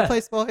 Hey,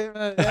 replaceable here.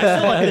 I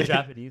still like the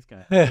Japanese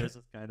guy. There's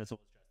this guy that's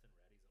always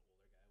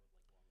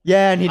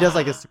Yeah, and he does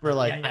like a super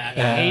like. I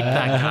hate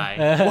that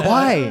guy.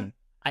 Why?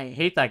 I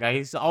hate that guy.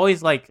 He's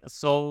always like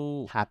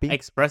so Happy?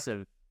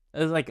 expressive.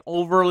 It's like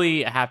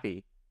overly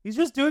happy. He's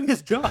just doing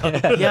his job.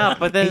 Yeah,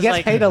 but then He it's gets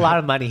like, paid a lot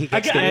of money. He I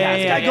gets guy, to Yeah,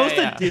 yeah, yeah, guy goes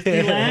yeah. to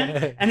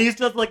Disneyland and he's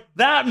just like,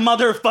 that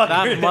motherfucker.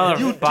 That motherfucker.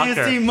 You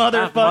Disney That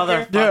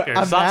motherfucker. motherfucker. Dude,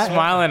 I'm Stop mad-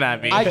 smiling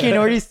at me. I can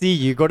already see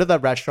you go to the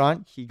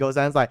restaurant. He goes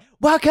and is like,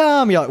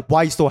 "Welcome." You're like,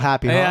 "Why are you so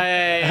happy? Huh?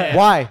 Yeah.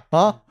 Why?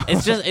 Huh?"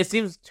 It's just it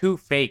seems too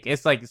fake.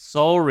 It's like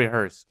so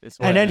rehearsed. It's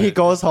what And then it he is.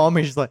 goes home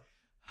and he's just like,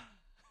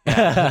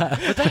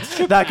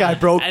 "That guy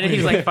broke And me." then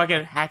he's like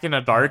fucking hacking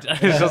a dart.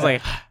 It's just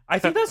like I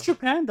think that's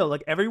Japan though.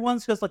 Like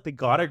everyone's just like they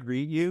gotta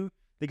greet you.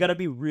 They gotta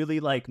be really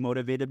like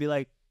motivated to be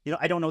like,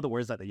 I don't know the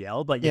words that they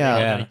yell, but Yeah.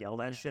 they Yeah. gotta yell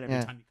that shit every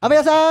yeah. time. You come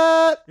in.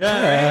 Abiyasa!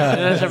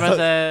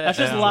 That's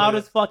just loud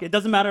as fuck. It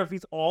doesn't matter if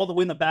he's all the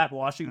way in the back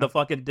washing the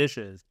fucking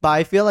dishes. But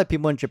I feel like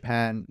people in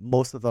Japan,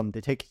 most of them,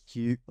 they take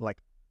huge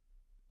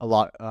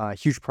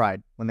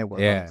pride when they work.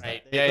 Yeah.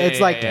 Right. It's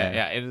like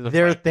it is a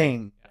their fight.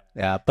 thing.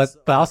 Yeah, but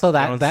also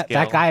Their own that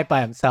skill. guy by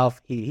himself,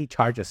 he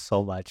charges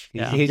so much.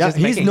 Yeah. He's Yeah, just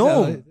he's making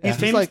known. yeah. He's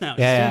famous like, now.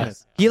 Yeah. He's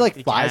famous. He like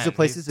He flies to can.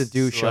 places to He's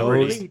do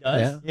celebrity. shows. He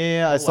does? Yeah.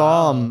 Yeah, I Oh,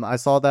 saw wow. I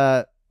saw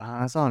that.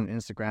 I saw on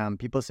Instagram.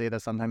 People say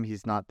that sometimes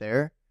he's not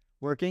there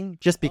working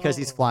just because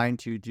he's Oh. flying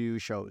to do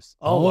shows.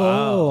 Oh wow.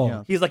 Oh.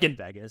 Yeah. He's like in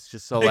Vegas,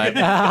 just So, like-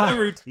 the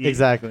routine.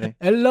 Exactly.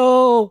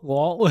 Hello.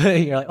 Well,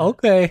 you're like,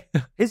 okay.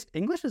 His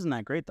English isn't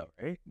that great though,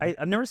 right?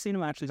 I've never seen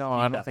him actually. No, speak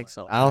I don't that think way.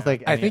 so. I don't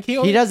think. I think he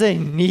only-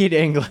 doesn't need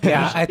English.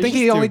 Yeah, I He's think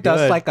he just only too does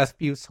good. like a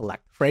few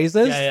select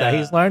phrases Yeah, that yeah.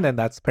 he's learned, and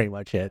that's pretty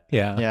much it.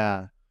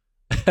 Yeah.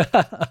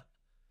 Yeah.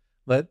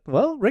 But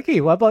well, Ricky,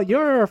 what about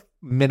your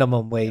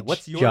minimum wage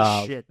What's your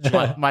job? shit?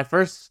 My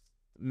first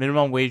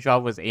minimum wage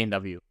job was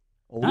A&W.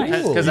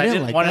 Nice. Because You I didn't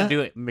didn't like want to that? do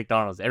it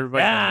McDonald's.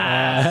 Everybody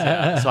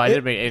Yeah. so I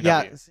did make A&W.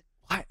 Yeah.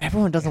 Why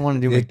everyone doesn't want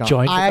to do You McDonald's?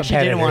 joined the I actually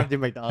didn't competitor. want to do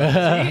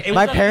McDonald's. It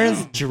My was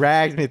parents a-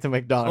 dragged me to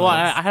McDonald's. Well,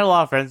 I had a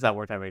lot of friends that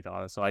worked at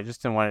McDonald's, so I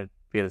just didn't want to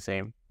be the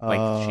same,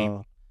 like cheap.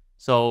 Oh.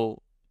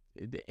 So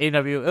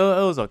A&W, it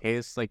was okay.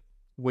 It's like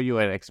what you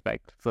would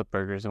expect, flip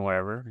burgers and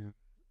whatever.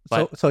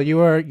 But So you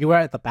were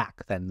at the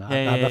back then, not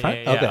the front.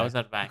 yeah, Okay. I was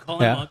at the back.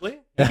 Call Yeah. him ugly?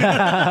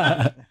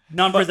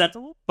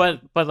 Non-presentable?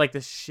 But like the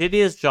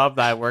shittiest job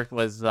that I worked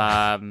was it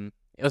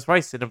was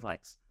probably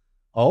Cineplex.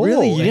 Oh,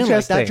 Really? You didn't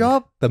like that interesting.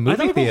 job? The I movie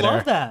think people theater.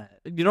 love that.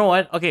 You know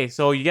what? Okay,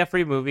 so you get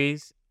free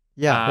movies.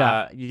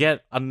 Yeah. You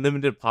get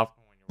unlimited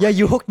popcorn. When Yeah, you're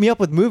you hooked me up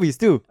with movies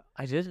too. working.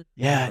 I did.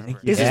 Yeah, I think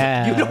you Is this-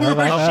 Yeah. you don't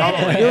remember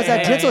Yeah. It was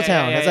at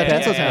Tinseltown. It's at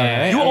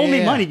Tinseltown. You owe me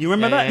yeah. money. You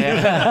remember that?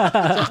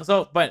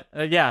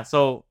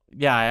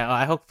 Yeah.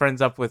 I hooked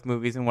friends up with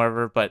movies and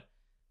whatever, but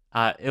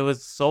it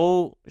was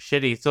so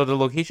shitty. So the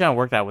location I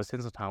worked at was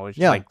Tinseltown, which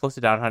Yeah. is like close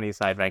to downtown east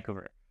side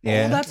Vancouver.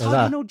 Yeah. Oh, that's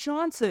how you know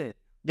Johnson.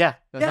 Yeah,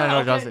 that's how I know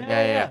okay, Johnson.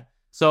 Yeah.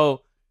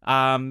 So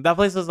that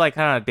place was like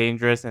kind of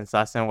dangerous and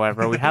sus and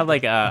whatever. We had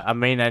like a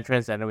main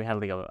entrance and then we had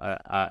like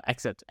a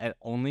exit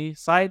only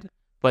side,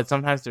 but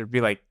sometimes there'd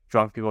be like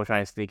drunk people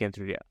trying to sneak in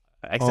through the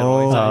exit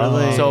only Oh, side.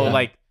 really? So Yeah.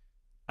 like,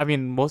 I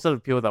mean, most of the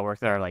people that work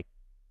there are like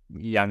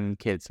young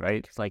kids,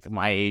 right? It's like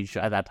my age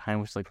at that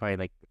time, which is like probably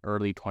like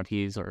early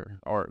 20s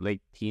or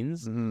late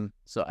teens. Mhm.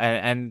 So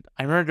and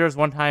I remember there was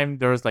one time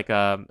there was like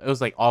it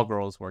was like all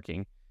girls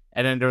working,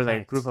 and then there was like a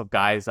Nice. group of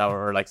guys that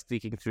were like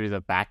sneaking through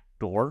the back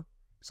door.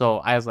 So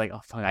I was like,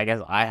 oh fuck, I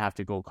guess I have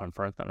to go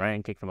confront them, right,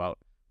 and kick them out.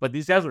 But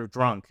these guys were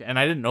drunk, and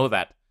I didn't know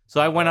that. So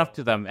I went up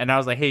to them and I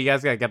was like, hey, you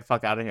guys gotta get the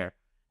fuck out of here.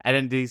 And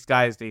then these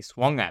guys, they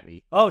swung at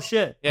me. Oh,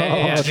 shit. Yeah,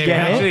 Oh, they okay.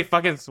 actually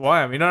fucking swung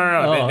at me. No.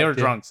 Oh, They were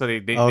okay. drunk, so they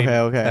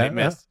Okay.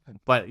 missed.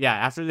 But yeah,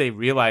 after they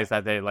realized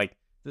that they like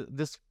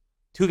this,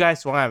 two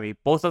guys swung at me.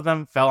 Both of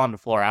them fell on the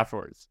floor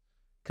afterwards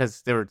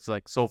because they were just,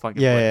 like so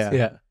fucking blitzed.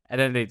 Yeah. And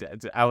then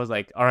I was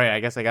like, all right, I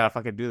guess I gotta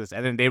fucking do this.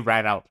 And then they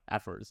ran out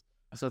afterwards.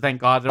 So thank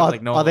God there was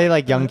like no. Are they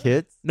like young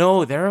kids?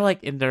 No, they're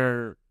like in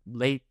their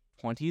late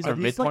 20s Are or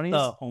mid these like 20s.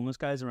 the homeless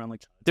guys around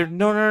like? They're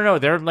no.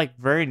 They're like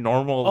very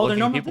normal Oh, they're looking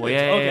normal people. dudes.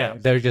 Yeah, Okay. yeah.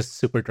 They're just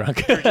super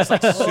drunk. They're just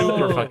like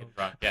super Oh. fucking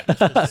drunk.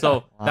 Yeah.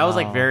 So that was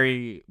like Wow.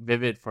 very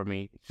vivid for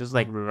me. Just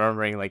like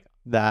remembering like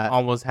That,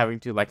 almost having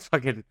to like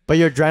fucking but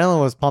your adrenaline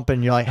was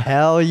pumping. You're like,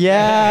 hell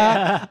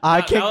yeah!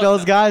 I That- kicked that was-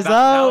 those guys that,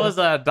 out. That was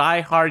a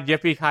die-hard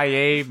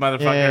yippee-ki-yay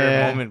motherfucker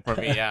Yeah. moment for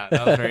me. Yeah,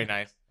 that was very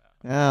nice.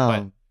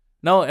 Yeah.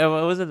 No, it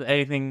wasn't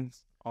anything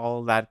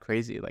all that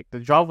crazy. Like the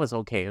job was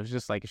okay. It was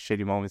just like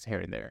shitty moments here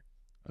and there.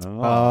 Oh,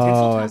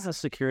 Tinseltown has a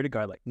security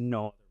guard like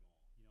no.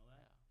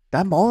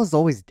 that mall is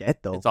always dead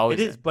though. It's always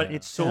It is, but yeah.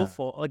 it's so Yeah.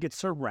 full. Like it's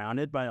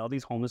surrounded by all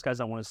these homeless guys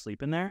that want to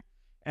sleep in there.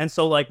 And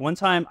so like one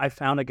time I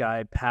found a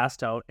guy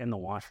passed out in the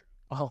washroom.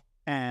 Oh.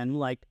 And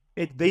like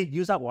they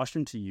use that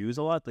washroom to use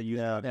a lot. They use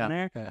it in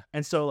there. Yeah.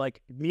 And so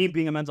like me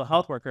being a mental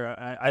health worker,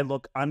 I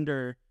look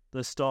under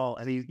the stall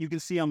and you can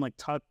see him like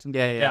tucked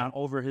Yeah, yeah. down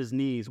over his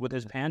knees with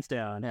his pants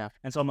down. Yeah.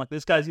 And so I'm like,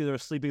 this guy's either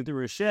sleeping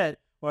through his shit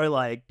or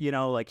like,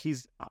 like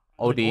he's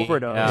OD,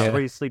 overdose yeah. or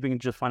he's sleeping and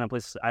just finding a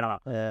place. I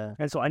don't know. Yeah.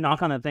 And so I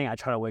knock on the thing. I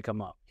try to wake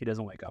him up. He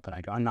doesn't wake up, and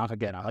I knock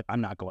again. I'm like,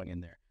 I'm not going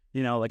in there.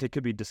 Like it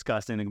could be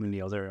disgusting. It could be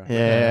Neil's there.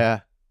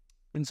 Yeah.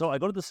 And so I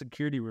go to the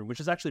security room, which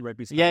is actually right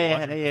beside. the Yeah,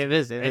 washroom. it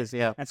is. It is.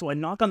 Yeah. And so I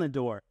knock on the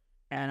door,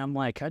 and I'm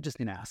like, I just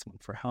need to ask someone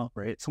for help,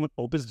 right? Someone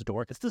opens the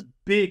door. It's this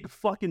big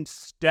fucking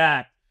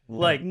stack,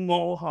 like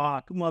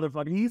mohawk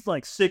motherfucker. He's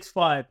like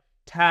 6'5",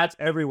 tats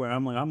everywhere.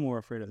 I'm like, I'm more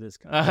afraid of this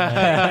guy.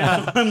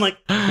 And so I'm like,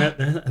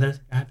 there's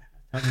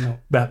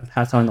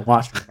hats on the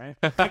washroom,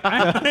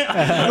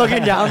 right?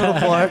 Looking down to the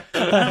floor.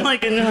 I'm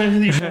like,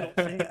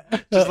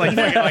 Just like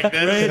fucking like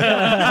this.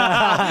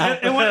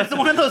 it's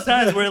one of those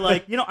times where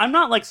like, I'm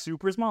not like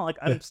super small. Like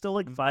I'm still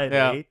like 5'8".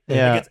 Yeah.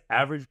 Yeah. Like it's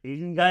average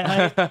Asian guy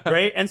height,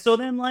 right? And so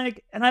then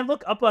like, and I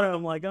look up at him,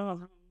 I'm like,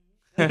 oh.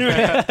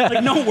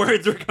 Like no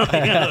words were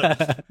coming out,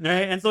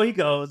 right? And so he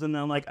goes, and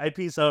then like I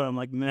peace out. I'm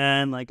like,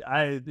 man, like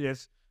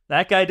if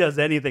that guy does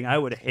anything, I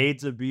would hate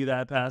to be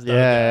that passed out.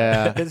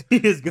 Yeah. Because he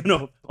is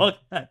gonna fuck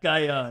that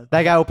guy up.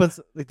 That guy opens.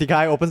 The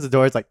guy opens the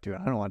door. It's like, dude,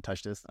 I don't want to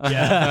touch this.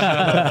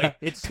 Yeah, like,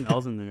 it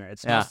smells in there. It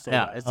Yeah, smells so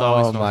yeah. bad. It's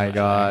always Oh smells my bad.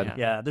 God. Yeah.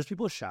 Yeah, there's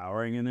people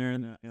showering in there.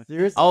 And,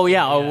 Seriously? Oh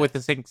yeah. Oh, Yeah. with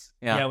the sinks.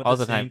 Yeah. with all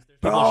the time. sinks. There's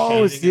people Bro,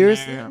 shaving in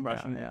seriously? there, Yeah,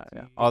 brushing yeah,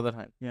 their teeth. all the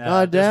time. Yeah,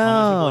 God there's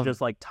homeless people damn.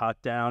 just like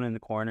tucked down in the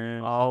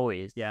corner.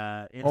 Always.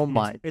 Yeah. Oh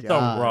my it's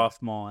God. a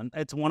rough mall. And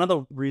it's one of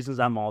the reasons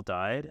that mall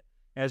died.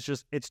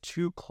 It's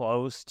too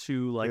close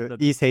to like the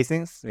East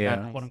Hastings.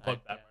 Yeah. quote unquote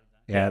that.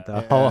 Yeah, the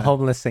Yeah. whole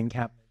homeless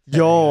encampment.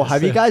 Yo,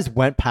 have you guys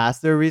went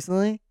past there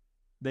recently?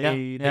 They Yeah. they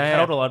Yeah, cut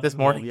yeah. out a lot of This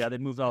people. morning. Yeah, they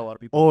moved out a lot of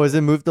people. Oh, has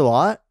it moved a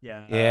lot?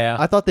 Yeah. Yeah.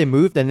 I thought they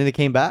moved and then they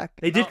came back.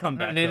 They did come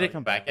back. They though. did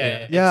come back.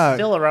 Yeah. Yeah. It's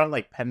still around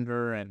like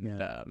Pender and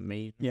Yeah.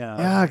 Maine. Yeah.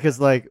 Yeah, because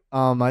like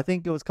I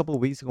think it was a couple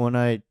of weeks ago when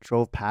I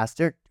drove past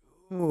there.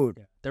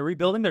 Dude, They're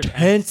rebuilding their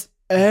tents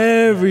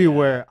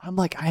everywhere. I'm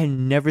like, I had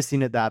never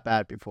seen it that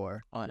bad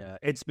before. Yeah,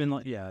 it's been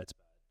like it's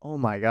Oh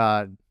my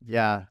god.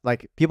 Yeah.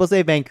 Like people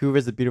say Vancouver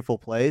is a beautiful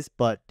place,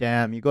 but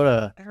damn, you go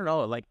to I don't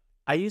know. Like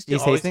I used to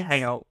East always Hastings?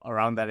 hang out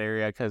around that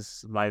area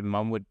because my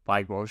mom would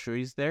buy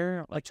groceries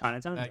there. like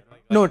Chinatown.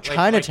 No, like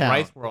Chinatown.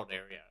 Rice World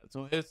area.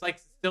 So it's like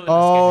still. In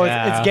Oh, the it's,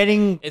 sketchy- it's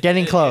getting It's-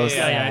 getting it- close.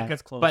 Yeah, yeah. it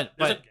gets close. But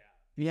There's but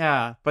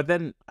yeah, but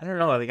then I don't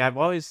know. Like I've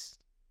always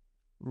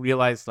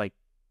realized like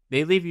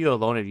they leave you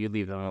alone if you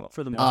leave them alone.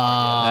 For the most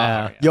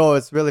part, yeah. Yo,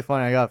 it's really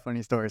funny. I got a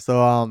funny story.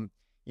 So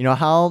you know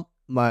how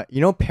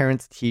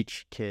parents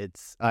teach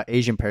kids,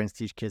 Asian parents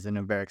teach kids in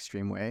a very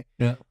extreme way.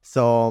 Yeah.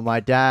 So my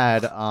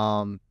dad,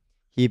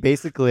 he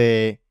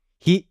basically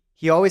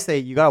he always say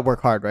you gotta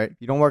work hard, right?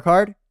 You don't work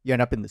hard, you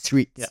end up in the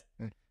streets.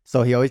 Yeah.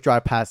 So he always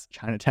drive past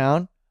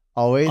Chinatown,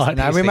 always. Oh, And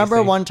I East remember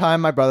Hastings. one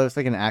time my brother was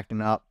like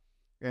acting up,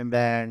 and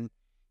then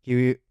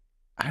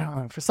I don't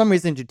know, for some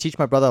reason to teach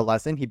my brother a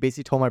lesson, he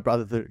basically told my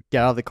brother to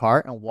get out of the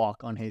car and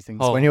walk on Hastings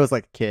Oh. when he was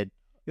like a kid.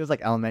 He was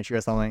like elementary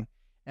or something.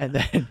 And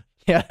then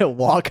he had to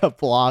walk a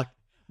block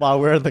while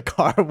we were in the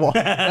car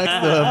walking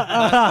next to him.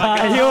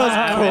 And he was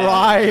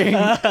crying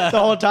the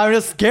whole time. It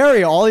was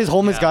scary. All these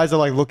homeless Yeah. guys are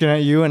like looking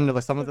at you and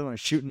like some of them are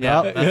shooting Yeah,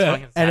 up. that's Yeah.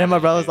 fucking And then my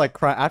savage, brother's dude. like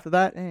crying after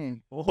that.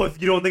 Hey. Oh, if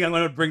you don't think I'm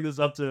gonna bring this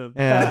up to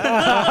Yeah.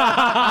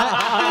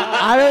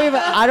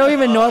 I don't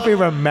even know if he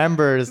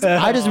remembers.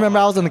 I just remember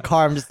I was in the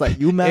car. I'm just like,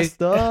 you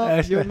messed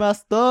up. You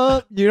messed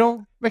up. You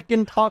don't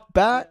freaking talk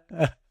back.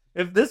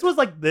 if this was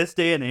like this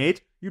day and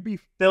age, you'd be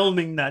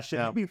filming that shit.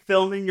 Yeah. You'd be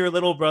filming your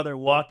little brother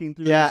walking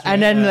through. Yeah, the and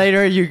street. then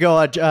later you go,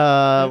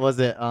 was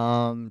it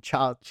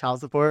child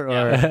support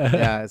or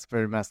yeah, it's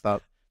pretty messed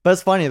up. But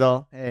it's funny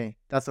though. Hey,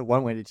 that's a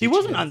one way to teach. he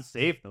wasn't kids.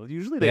 unsafe though.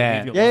 Usually they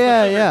Yeah. leave you Yeah, alone.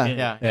 yeah, That's yeah. every kid.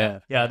 Yeah. Yeah.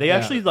 Yeah, they Yeah.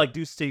 actually like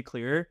do stay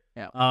clear.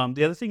 Yeah.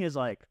 The other thing is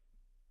like,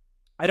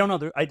 I don't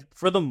know.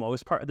 For the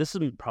most part, this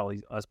isn't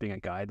probably us being a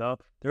guy though.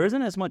 There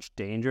isn't as much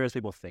danger as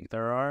people think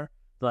there are.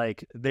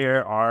 Like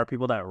there are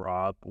people that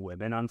rob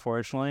women,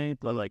 unfortunately.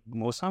 But like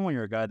most time when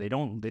you're a guy, they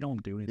don't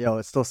do anything. Yo,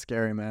 it's still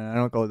scary, man. I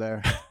don't go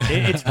there.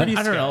 It's pretty.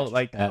 I don't know. sketch.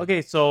 Like, Yeah.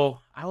 okay, so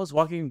I was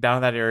walking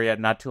down that area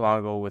not too long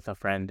ago with a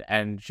friend,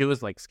 and she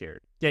was like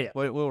scared. yeah.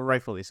 Well,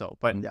 rightfully so.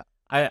 But Yeah.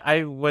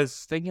 I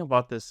was thinking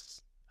about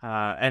this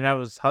and I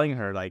was telling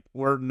her like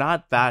we're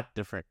not that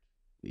different.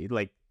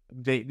 Like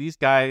these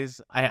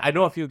guys, I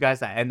know a few guys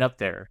that end up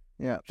there,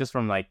 just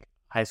from like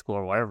high school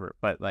or whatever,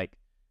 but like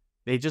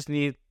they just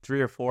need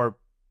 3 or 4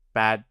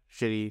 bad,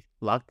 shitty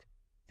luck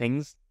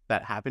things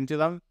that happen to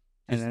them,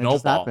 And and then it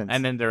just snowball, happens.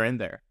 and then they're in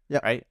there, Yeah.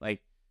 right?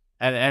 Like,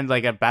 and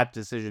like a bad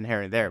decision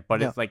here and there, but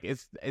Yeah. it's like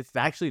it's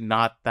actually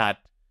not that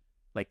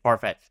like far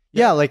fetched.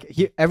 Yeah, like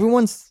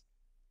everyone's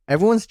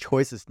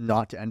choice is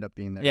not to end up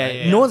being there. Yeah, right?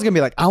 yeah, No yeah. one's gonna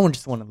be like, I want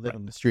just want to live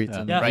on the streets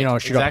and Yeah. you know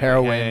shoot up exactly.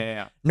 heroin.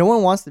 Yeah. No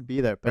one wants to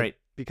be there, but Right.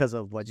 because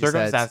of what you said,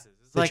 Circumstances.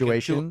 It's like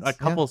situations, a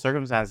couple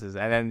circumstances,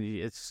 and then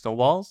it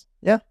snowballs.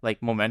 Yeah.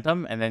 Like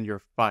momentum, and then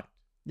you're fucked.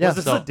 yeah. Was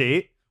this So- a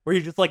date where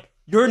you're just like,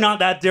 you're not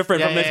that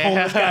different from this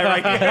homeless guy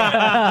right here.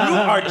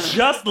 You are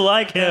just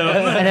like him.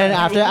 And then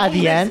after at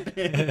the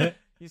end,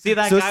 You see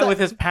that So guy it's with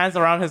his pants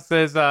around his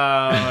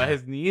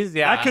knees?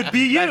 Yeah, That could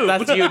be you.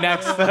 That's you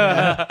next.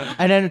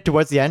 and then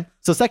towards the end,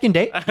 so second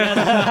date.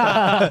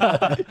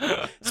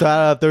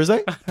 So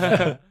Thursday,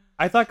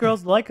 I thought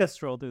girls like a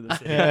stroll through the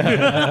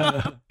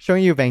city.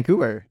 showing you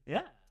Vancouver.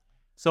 Yeah.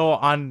 So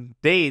on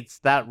dates,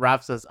 that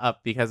wraps us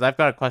up because I've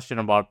got a question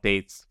about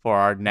dates for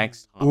our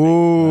next topic.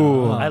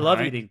 Ooh, I love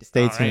Alright. eating.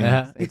 stay Alright. tuned.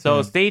 Yeah. Stay So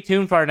tuned. stay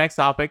tuned for our next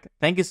topic.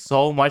 Thank you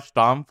so much,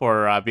 Dom,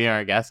 for being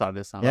our guest on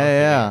this topic.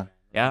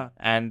 Yeah.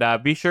 And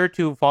be sure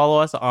to follow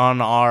us on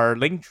our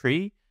link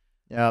tree.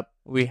 Yep.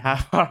 We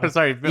have our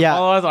Yeah.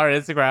 follow us on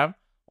Instagram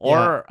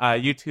or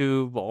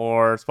YouTube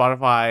or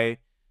Spotify.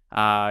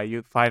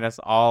 You find us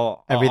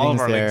all of Everything's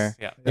our there. links.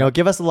 Yeah. You know,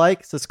 give us a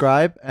like,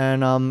 subscribe,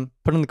 and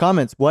put in the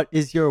comments what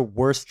is your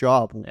worst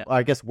job? Yeah.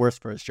 I guess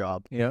worst first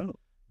job. Yeah.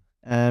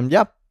 And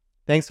yeah,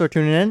 thanks for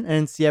tuning in,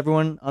 and see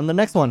everyone on the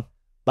next one.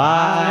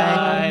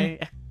 Bye.